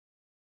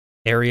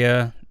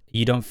area,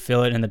 you don't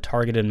feel it in the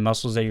targeted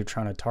muscles that you're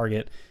trying to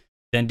target,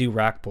 then do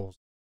rack pulls.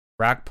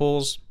 Rack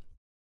pulls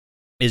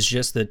is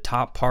just the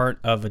top part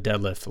of a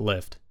deadlift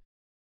lift.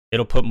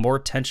 It'll put more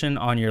tension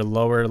on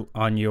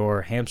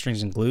your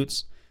hamstrings and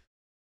glutes,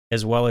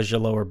 as well as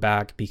your lower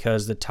back,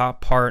 because the top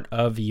part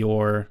of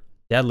your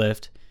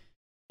deadlift,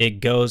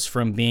 it goes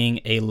from being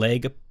a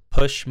leg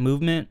push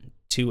movement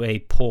to a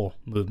pull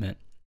movement.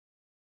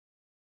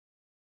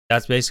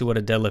 That's basically what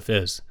a deadlift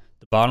is.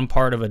 The bottom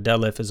part of a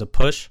deadlift is a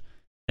push,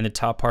 and the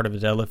top part of a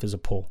deadlift is a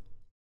pull.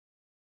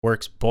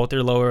 Works both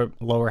your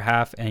lower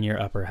half and your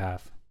upper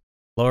half.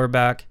 Lower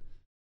back,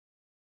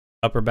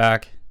 upper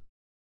back,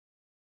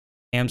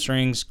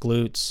 hamstrings,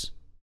 glutes,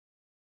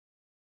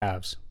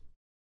 calves,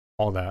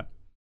 all that.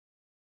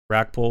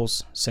 Rack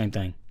pulls, same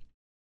thing.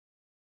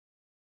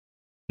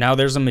 Now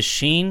there's a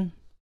machine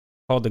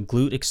called the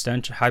glute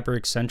extension,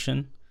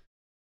 hyperextension.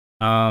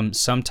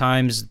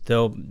 Sometimes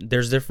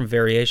there's different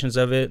variations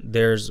of it.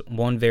 There's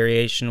one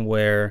variation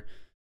where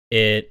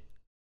it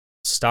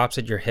stops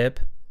at your hip.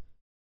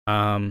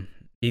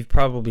 You've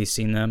probably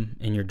seen them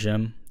in your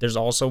gym. There's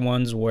also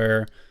ones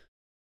where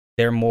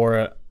they're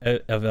more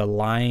of a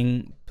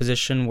lying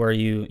position, where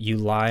you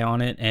lie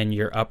on it and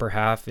your upper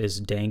half is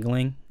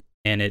dangling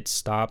and it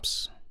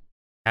stops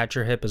at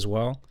your hip as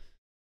well.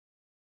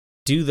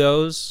 Do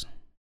those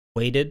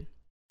weighted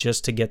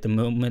just to get the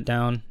movement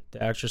down,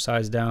 the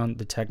exercise down,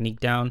 the technique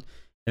down.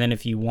 And then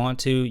if you want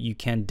to, you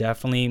can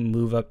definitely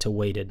move up to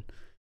weighted.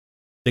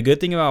 The good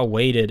thing about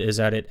weighted is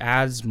that it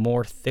adds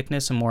more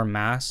thickness and more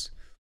mass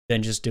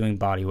than just doing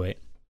body weight.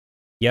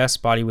 Yes,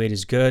 body weight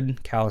is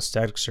good,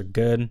 calisthenics are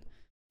good,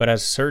 but at a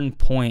certain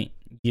point,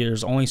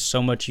 there's only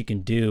so much you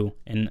can do,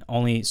 and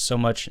only so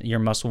much your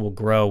muscle will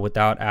grow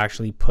without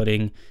actually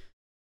putting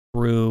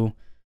through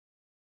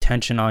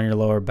tension on your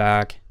lower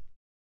back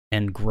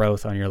and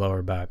growth on your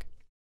lower back.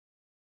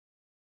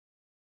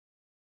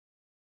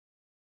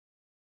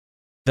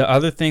 The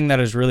other thing that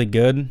is really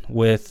good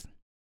with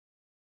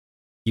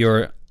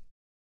your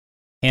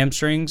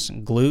hamstrings,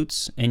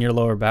 glutes, and your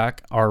lower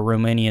back are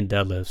Romanian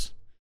deadlifts.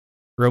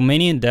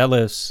 Romanian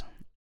deadlifts,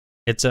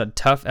 it's a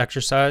tough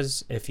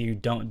exercise if you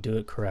don't do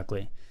it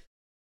correctly.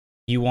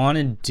 You want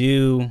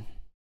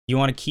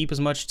to keep as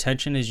much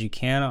tension as you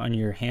can on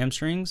your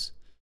hamstrings,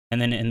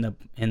 and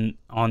then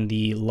on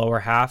the lower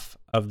half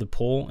of the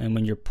pull. And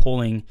when you're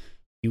pulling,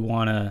 you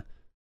want to,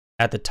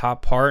 at the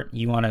top part,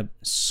 you want to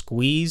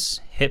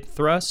squeeze hip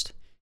thrust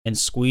and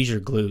squeeze your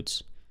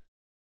glutes.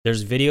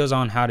 There's videos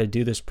on how to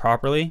do this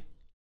properly.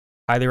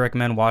 Highly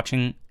recommend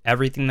watching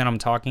everything that I'm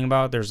talking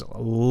about. There's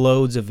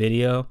loads of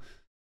video,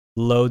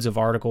 loads of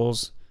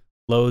articles,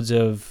 loads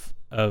of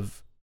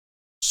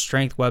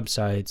strength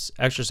websites,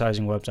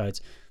 exercising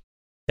websites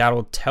that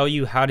will tell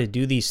you how to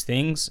do these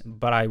things,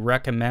 but I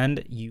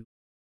recommend you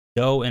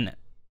go and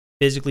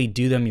physically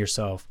do them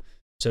yourself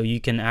so you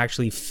can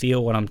actually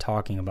feel what I'm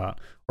talking about,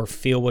 or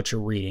feel what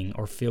you're reading,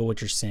 or feel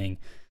what you're seeing.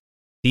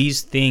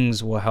 These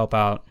things will help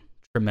out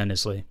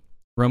tremendously.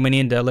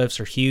 Romanian deadlifts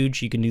are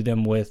huge. You can do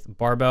them with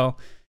barbell,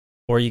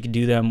 or you can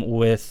do them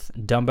with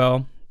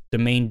dumbbell. The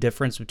main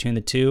difference between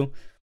the two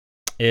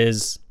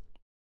is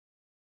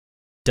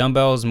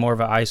dumbbell is more of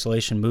an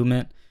isolation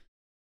movement,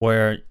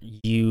 where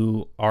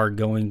you are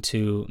going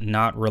to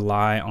not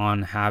rely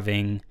on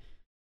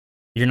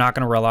you're not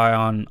going to rely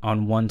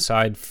on one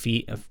side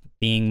feet of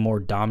being more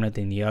dominant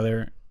than the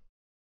other.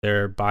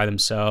 They're by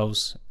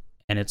themselves,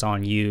 and it's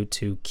on you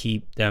to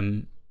keep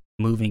them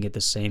moving at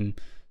the same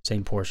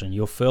portion.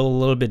 You'll feel a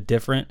little bit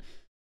different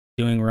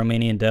doing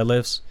Romanian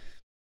deadlifts.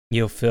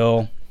 You'll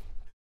feel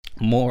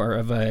more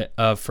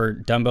of for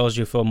dumbbells,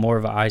 you'll feel more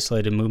of an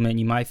isolated movement.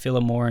 You might feel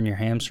it more in your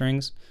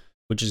hamstrings,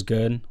 which is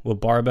good. With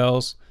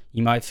barbells,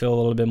 you might feel a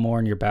little bit more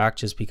in your back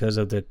just because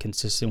of the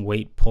consistent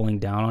weight pulling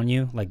down on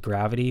you, like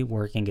gravity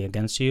working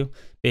against you.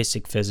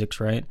 Basic physics,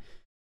 right?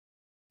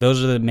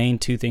 Those are the main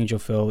two things you'll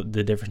feel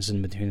the difference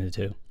in between the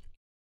two.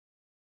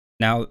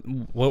 Now,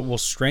 what will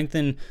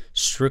strengthen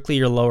strictly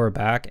your lower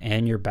back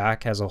and your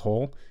back as a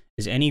whole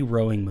is any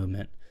rowing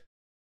movement.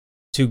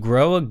 To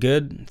grow a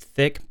good,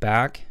 thick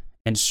back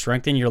and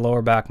strengthen your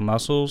lower back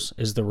muscles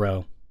is the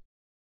row.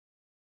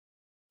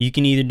 You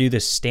can either do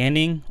this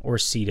standing or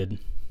seated.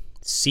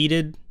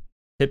 Seated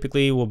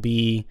typically will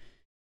be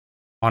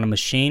on a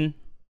machine.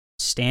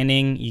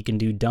 Standing, you can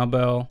do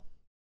dumbbell,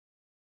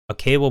 a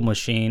cable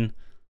machine,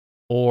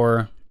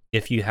 or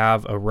if you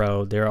have a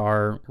row, there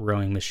are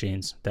rowing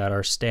machines that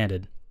are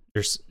standard.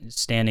 There's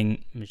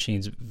standing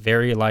machines,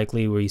 very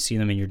likely where you see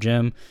them in your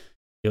gym.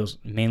 You'll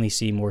mainly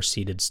see more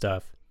seated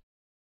stuff.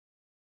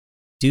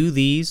 Do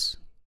these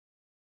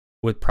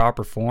with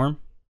proper form.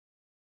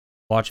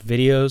 Watch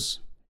videos,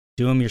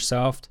 do them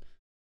yourself.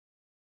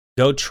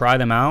 Go try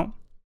them out.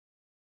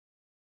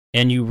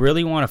 And you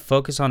really want to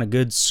focus on a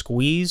good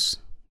squeeze,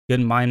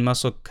 good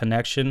mind-muscle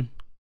connection,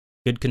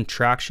 good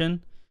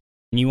contraction.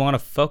 And you want to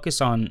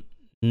focus on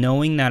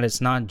knowing that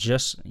it's not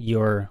just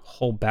your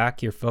whole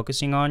back you're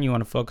focusing on. You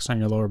want to focus on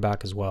your lower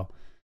back as well.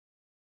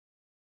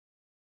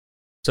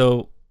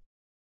 So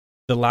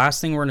the last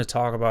thing we're going to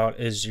talk about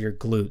is your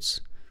glutes.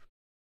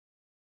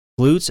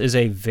 Glutes is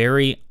a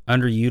very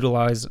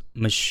underutilized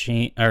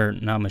machine, or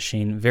not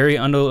machine, very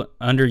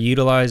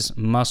underutilized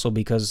muscle,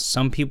 because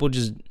some people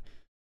just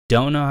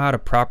don't know how to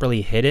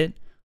properly hit it,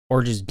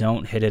 or just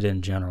don't hit it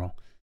in general.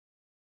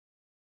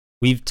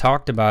 We've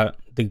talked about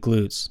the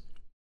glutes,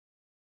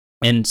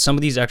 and some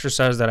of these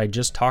exercises that I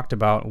just talked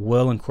about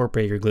will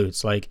incorporate your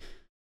glutes, like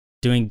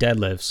doing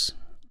deadlifts.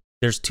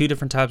 There's 2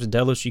 different types of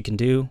deadlifts you can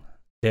do.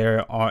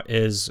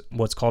 Is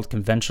what's called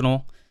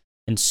conventional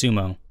and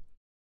sumo.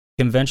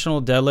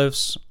 Conventional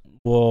deadlifts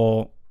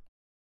will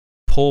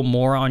pull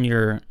more on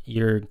your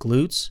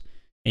glutes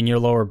and your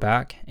lower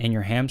back and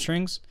your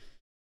hamstrings,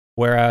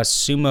 whereas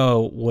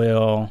sumo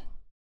will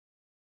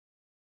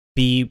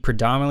be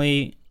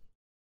predominantly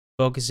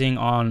focusing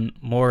on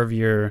more of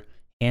your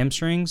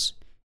hamstrings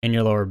and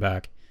your lower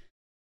back.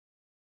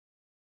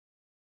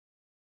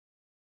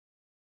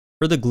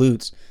 For the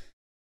glutes,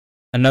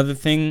 another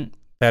thing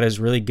that is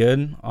really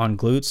good on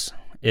glutes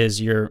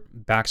is your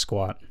back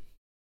squat.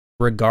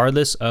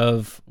 Regardless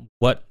of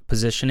what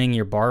positioning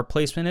your bar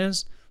placement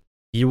is,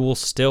 you will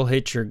still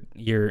hit your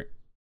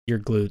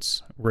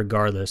glutes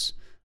regardless.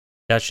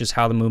 That's just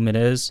how the movement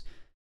is.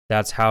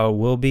 That's how it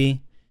will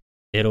be.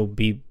 It'll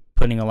be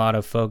putting a lot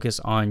of focus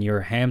on your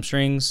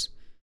hamstrings,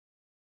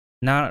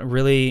 not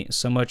really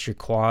so much your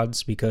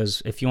quads,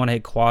 because if you want to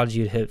hit quads,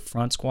 you'd hit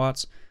front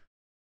squats.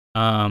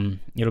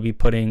 It'll be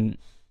putting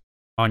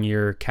on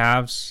your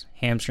calves,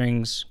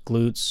 hamstrings,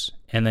 glutes,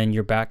 and then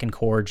your back and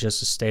core, just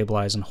to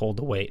stabilize and hold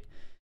the weight.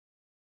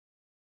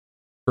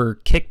 For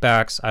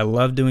kickbacks, I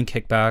love doing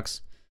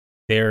kickbacks.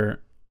 They're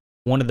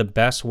one of the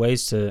best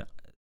ways to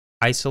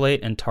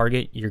isolate and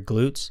target your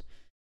glutes.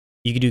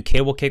 You can do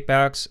cable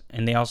kickbacks,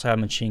 and they also have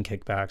machine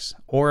kickbacks.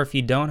 Or if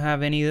you don't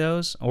have any of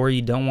those, or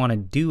you don't want to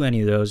do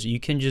any of those, you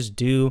can just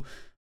do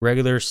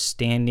regular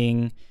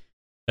standing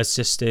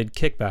assisted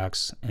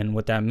kickbacks. And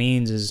what that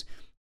means is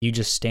you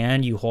just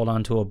stand, you hold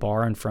onto a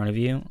bar in front of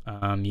you.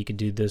 You could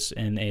do this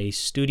in a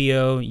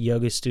studio,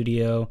 yoga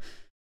studio,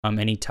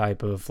 any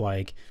type of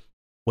like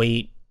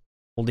weight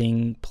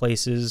holding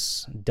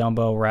places,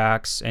 dumbbell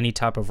racks, any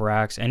type of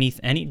racks, any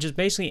just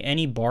basically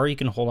any bar you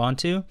can hold on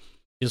to.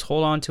 Just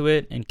hold on to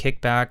it and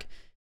kick back.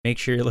 Make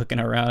sure you're looking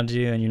around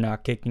you and you're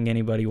not kicking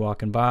anybody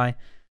walking by.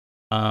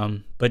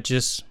 But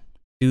just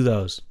do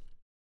those.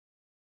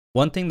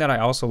 One thing that I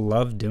also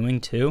love doing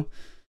too,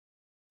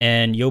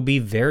 and you'll be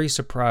very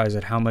surprised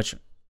at how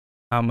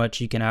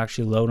much you can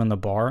actually load on the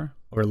bar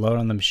or load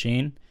on the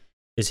machine,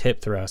 is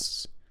hip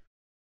thrusts.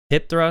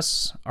 Hip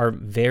thrusts are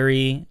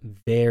very,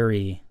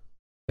 very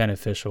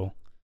beneficial.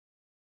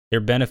 They're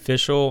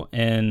beneficial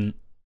in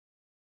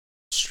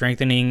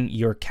strengthening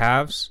your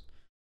calves,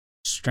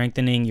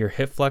 strengthening your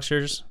hip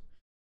flexors,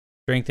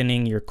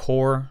 strengthening your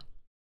core,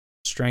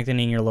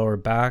 strengthening your lower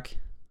back,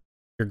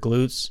 your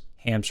glutes,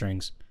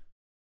 hamstrings.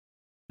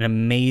 An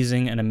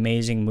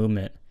amazing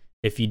movement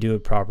if you do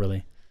it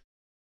properly.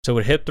 So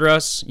with hip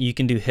thrusts, you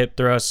can do hip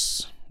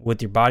thrusts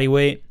with your body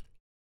weight.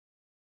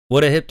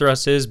 What a hip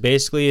thrust is,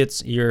 basically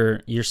it's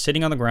you're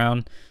sitting on the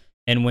ground,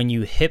 and when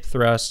you hip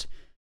thrust,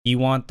 you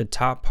want the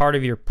top part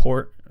of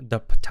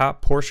the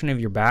top portion of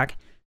your back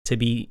to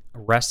be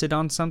rested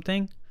on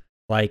something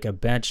like a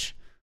bench.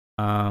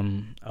 They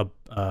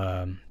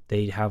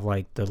have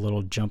like the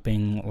little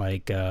jumping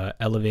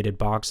elevated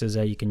boxes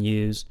that you can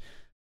use.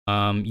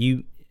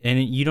 You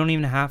don't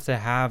even have to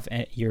have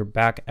your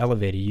back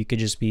elevated. You could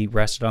just be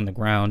rested on the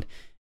ground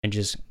and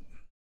just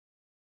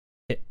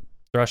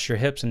thrust your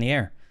hips in the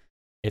air.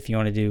 If you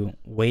want to do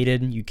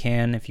weighted, you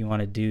can. If you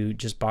want to do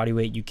just body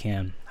weight, you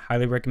can.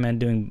 Highly recommend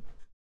doing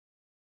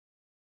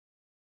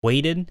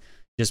weighted,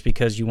 just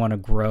because you want to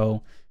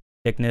grow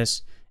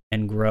thickness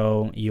and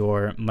grow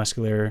your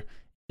muscular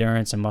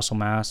endurance and muscle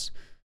mass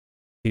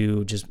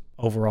to just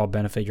overall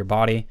benefit your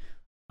body.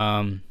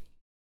 Doing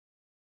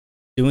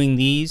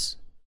these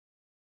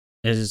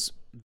is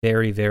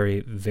very, very,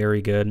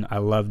 very good. I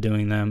love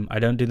doing them. I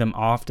don't do them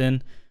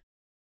often,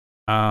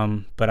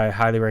 but I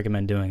highly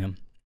recommend doing them.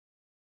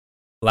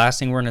 Last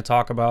thing we're going to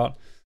talk about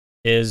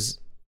is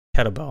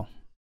kettlebell.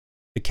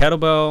 The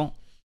kettlebell,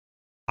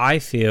 I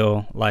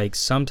feel like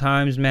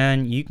sometimes,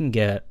 man, you can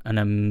get an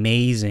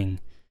amazing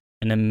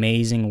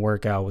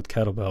workout with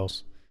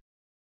kettlebells.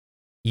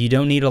 You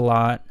don't need a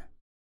lot.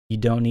 You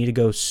don't need to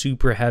go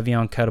super heavy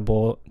on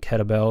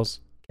kettlebells.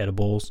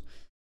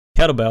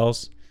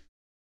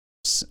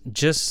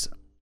 Just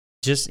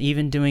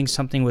even doing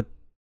something with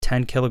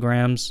 10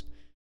 kilograms,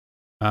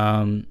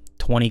 20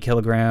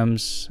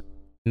 kilograms,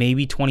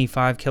 maybe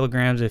 25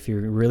 kilograms if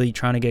you're really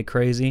trying to get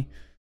crazy.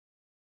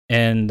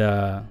 And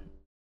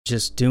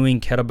just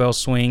doing kettlebell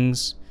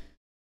swings,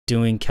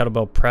 doing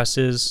kettlebell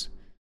presses,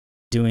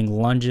 doing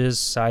lunges,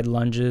 side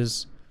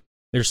lunges.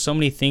 There's so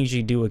many things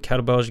you do with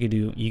kettlebells.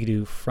 You can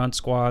do front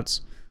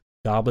squats.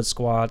 Goblet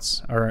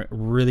squats are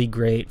really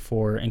great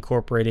for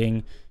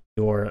incorporating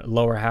your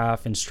lower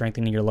half and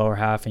strengthening your lower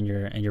half and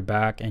your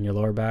back and your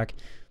lower back.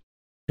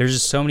 There's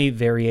just so many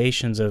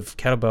variations of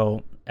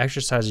kettlebell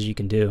exercises you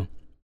can do.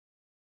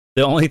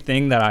 The only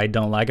thing that I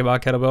don't like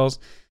about kettlebells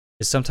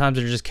is sometimes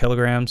they're just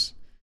kilograms.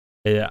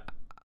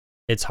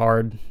 It it's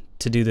hard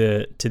to do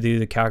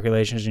the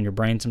calculations in your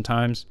brain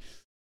sometimes.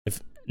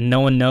 If no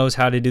one knows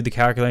how to do the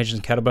calculations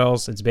in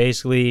kettlebells, it's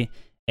basically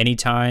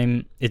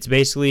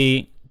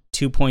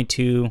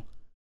 2.2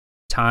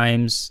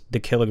 times the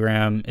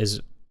kilogram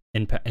is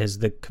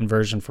the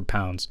conversion for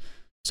pounds.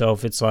 So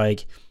if it's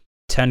like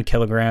 10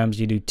 kilograms,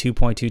 you do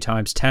 2.2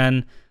 times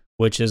 10,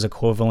 which is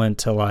equivalent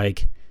to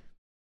like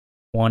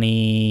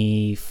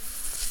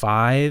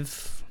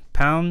 25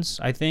 pounds,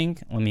 I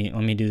think. Let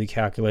me do the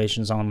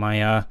calculations on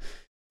my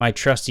my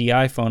trusty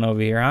iPhone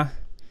over here, huh?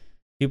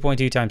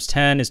 2.2 times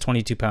 10 is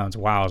 22 pounds.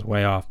 Wow, it's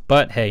way off.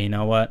 But hey, you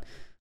know what?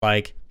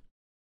 Like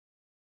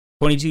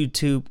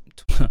 22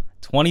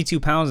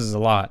 pounds is a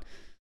lot.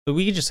 But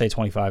we could just say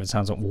 25. It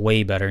sounds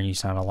way better and you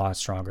sound a lot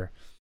stronger.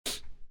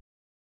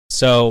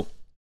 So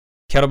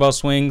kettlebell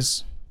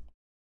swings,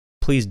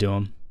 please do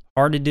them.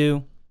 Hard to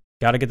do.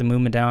 Got to get the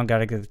movement down. Got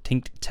to get the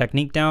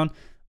technique down.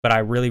 But I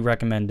really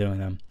recommend doing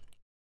them.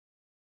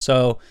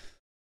 So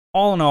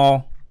all in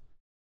all,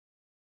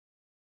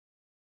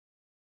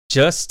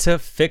 just to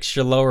fix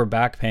your lower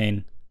back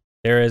pain,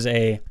 there is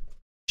a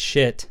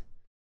shit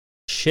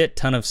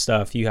ton of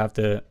stuff you have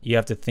to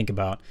think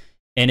about.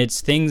 And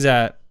it's things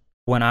that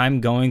when I'm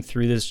going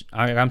through this,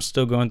 I'm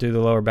still going through the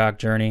lower back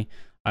journey.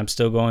 I'm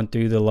still going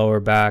through the lower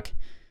back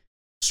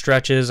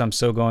stretches. I'm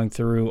still going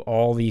through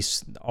all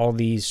these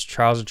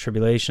trials and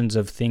tribulations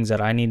of things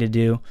that I need to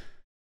do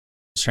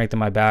to strengthen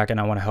my back. And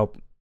I want to help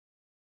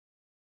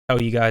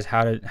tell you guys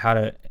how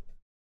to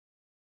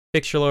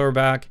fix your lower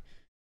back.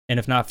 And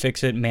if not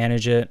fix it,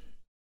 manage it,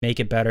 make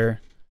it better,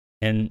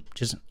 and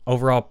just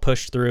overall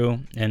push through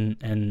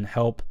and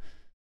help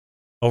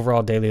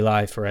overall daily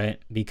life, right?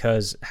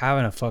 Because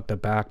having a fucked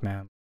up back,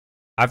 man,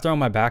 I've thrown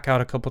my back out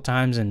a couple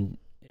times and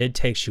it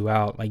takes you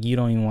out. Like, you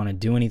don't even want to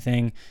do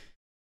anything.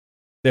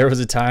 There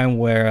was a time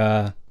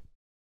where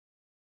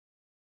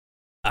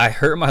I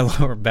hurt my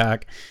lower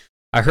back.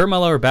 I hurt my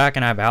lower back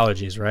and I have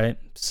allergies, right?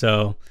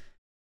 So,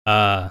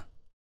 man,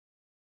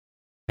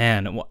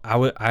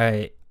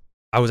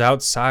 I was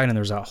outside and there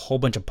was a whole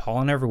bunch of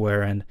pollen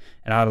everywhere and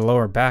I had a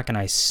lower back and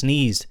I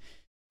sneezed.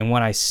 And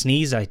when I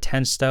sneezed, I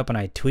tensed up and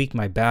I tweaked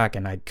my back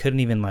and I couldn't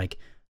even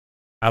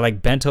I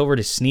bent over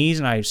to sneeze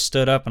and I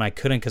stood up and I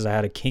couldn't because I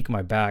had a kink in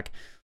my back.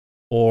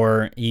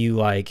 Or you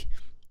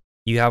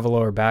have a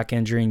lower back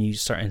injury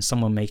and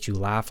someone makes you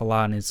laugh a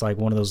lot and it's like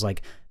one of those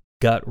like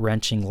gut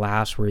wrenching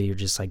laughs where you're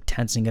just like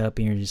tensing up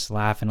and you're just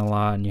laughing a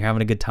lot and you're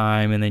having a good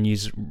time and then you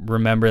just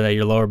remember that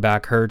your lower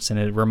back hurts and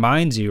it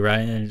reminds you, right?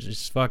 And it's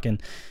just fucking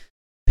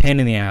pain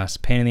in the ass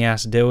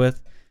to deal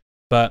with.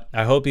 But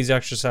I hope these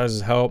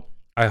exercises help.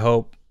 I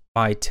hope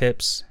my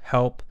tips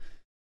help.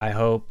 I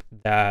hope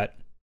that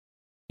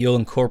you'll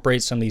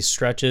incorporate some of these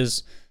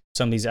stretches,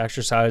 some of these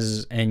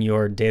exercises in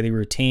your daily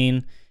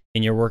routine,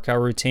 in your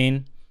workout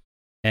routine.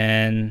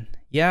 And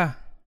yeah,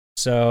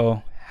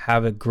 so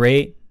have a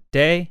great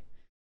day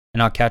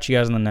and I'll catch you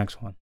guys in the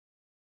next one.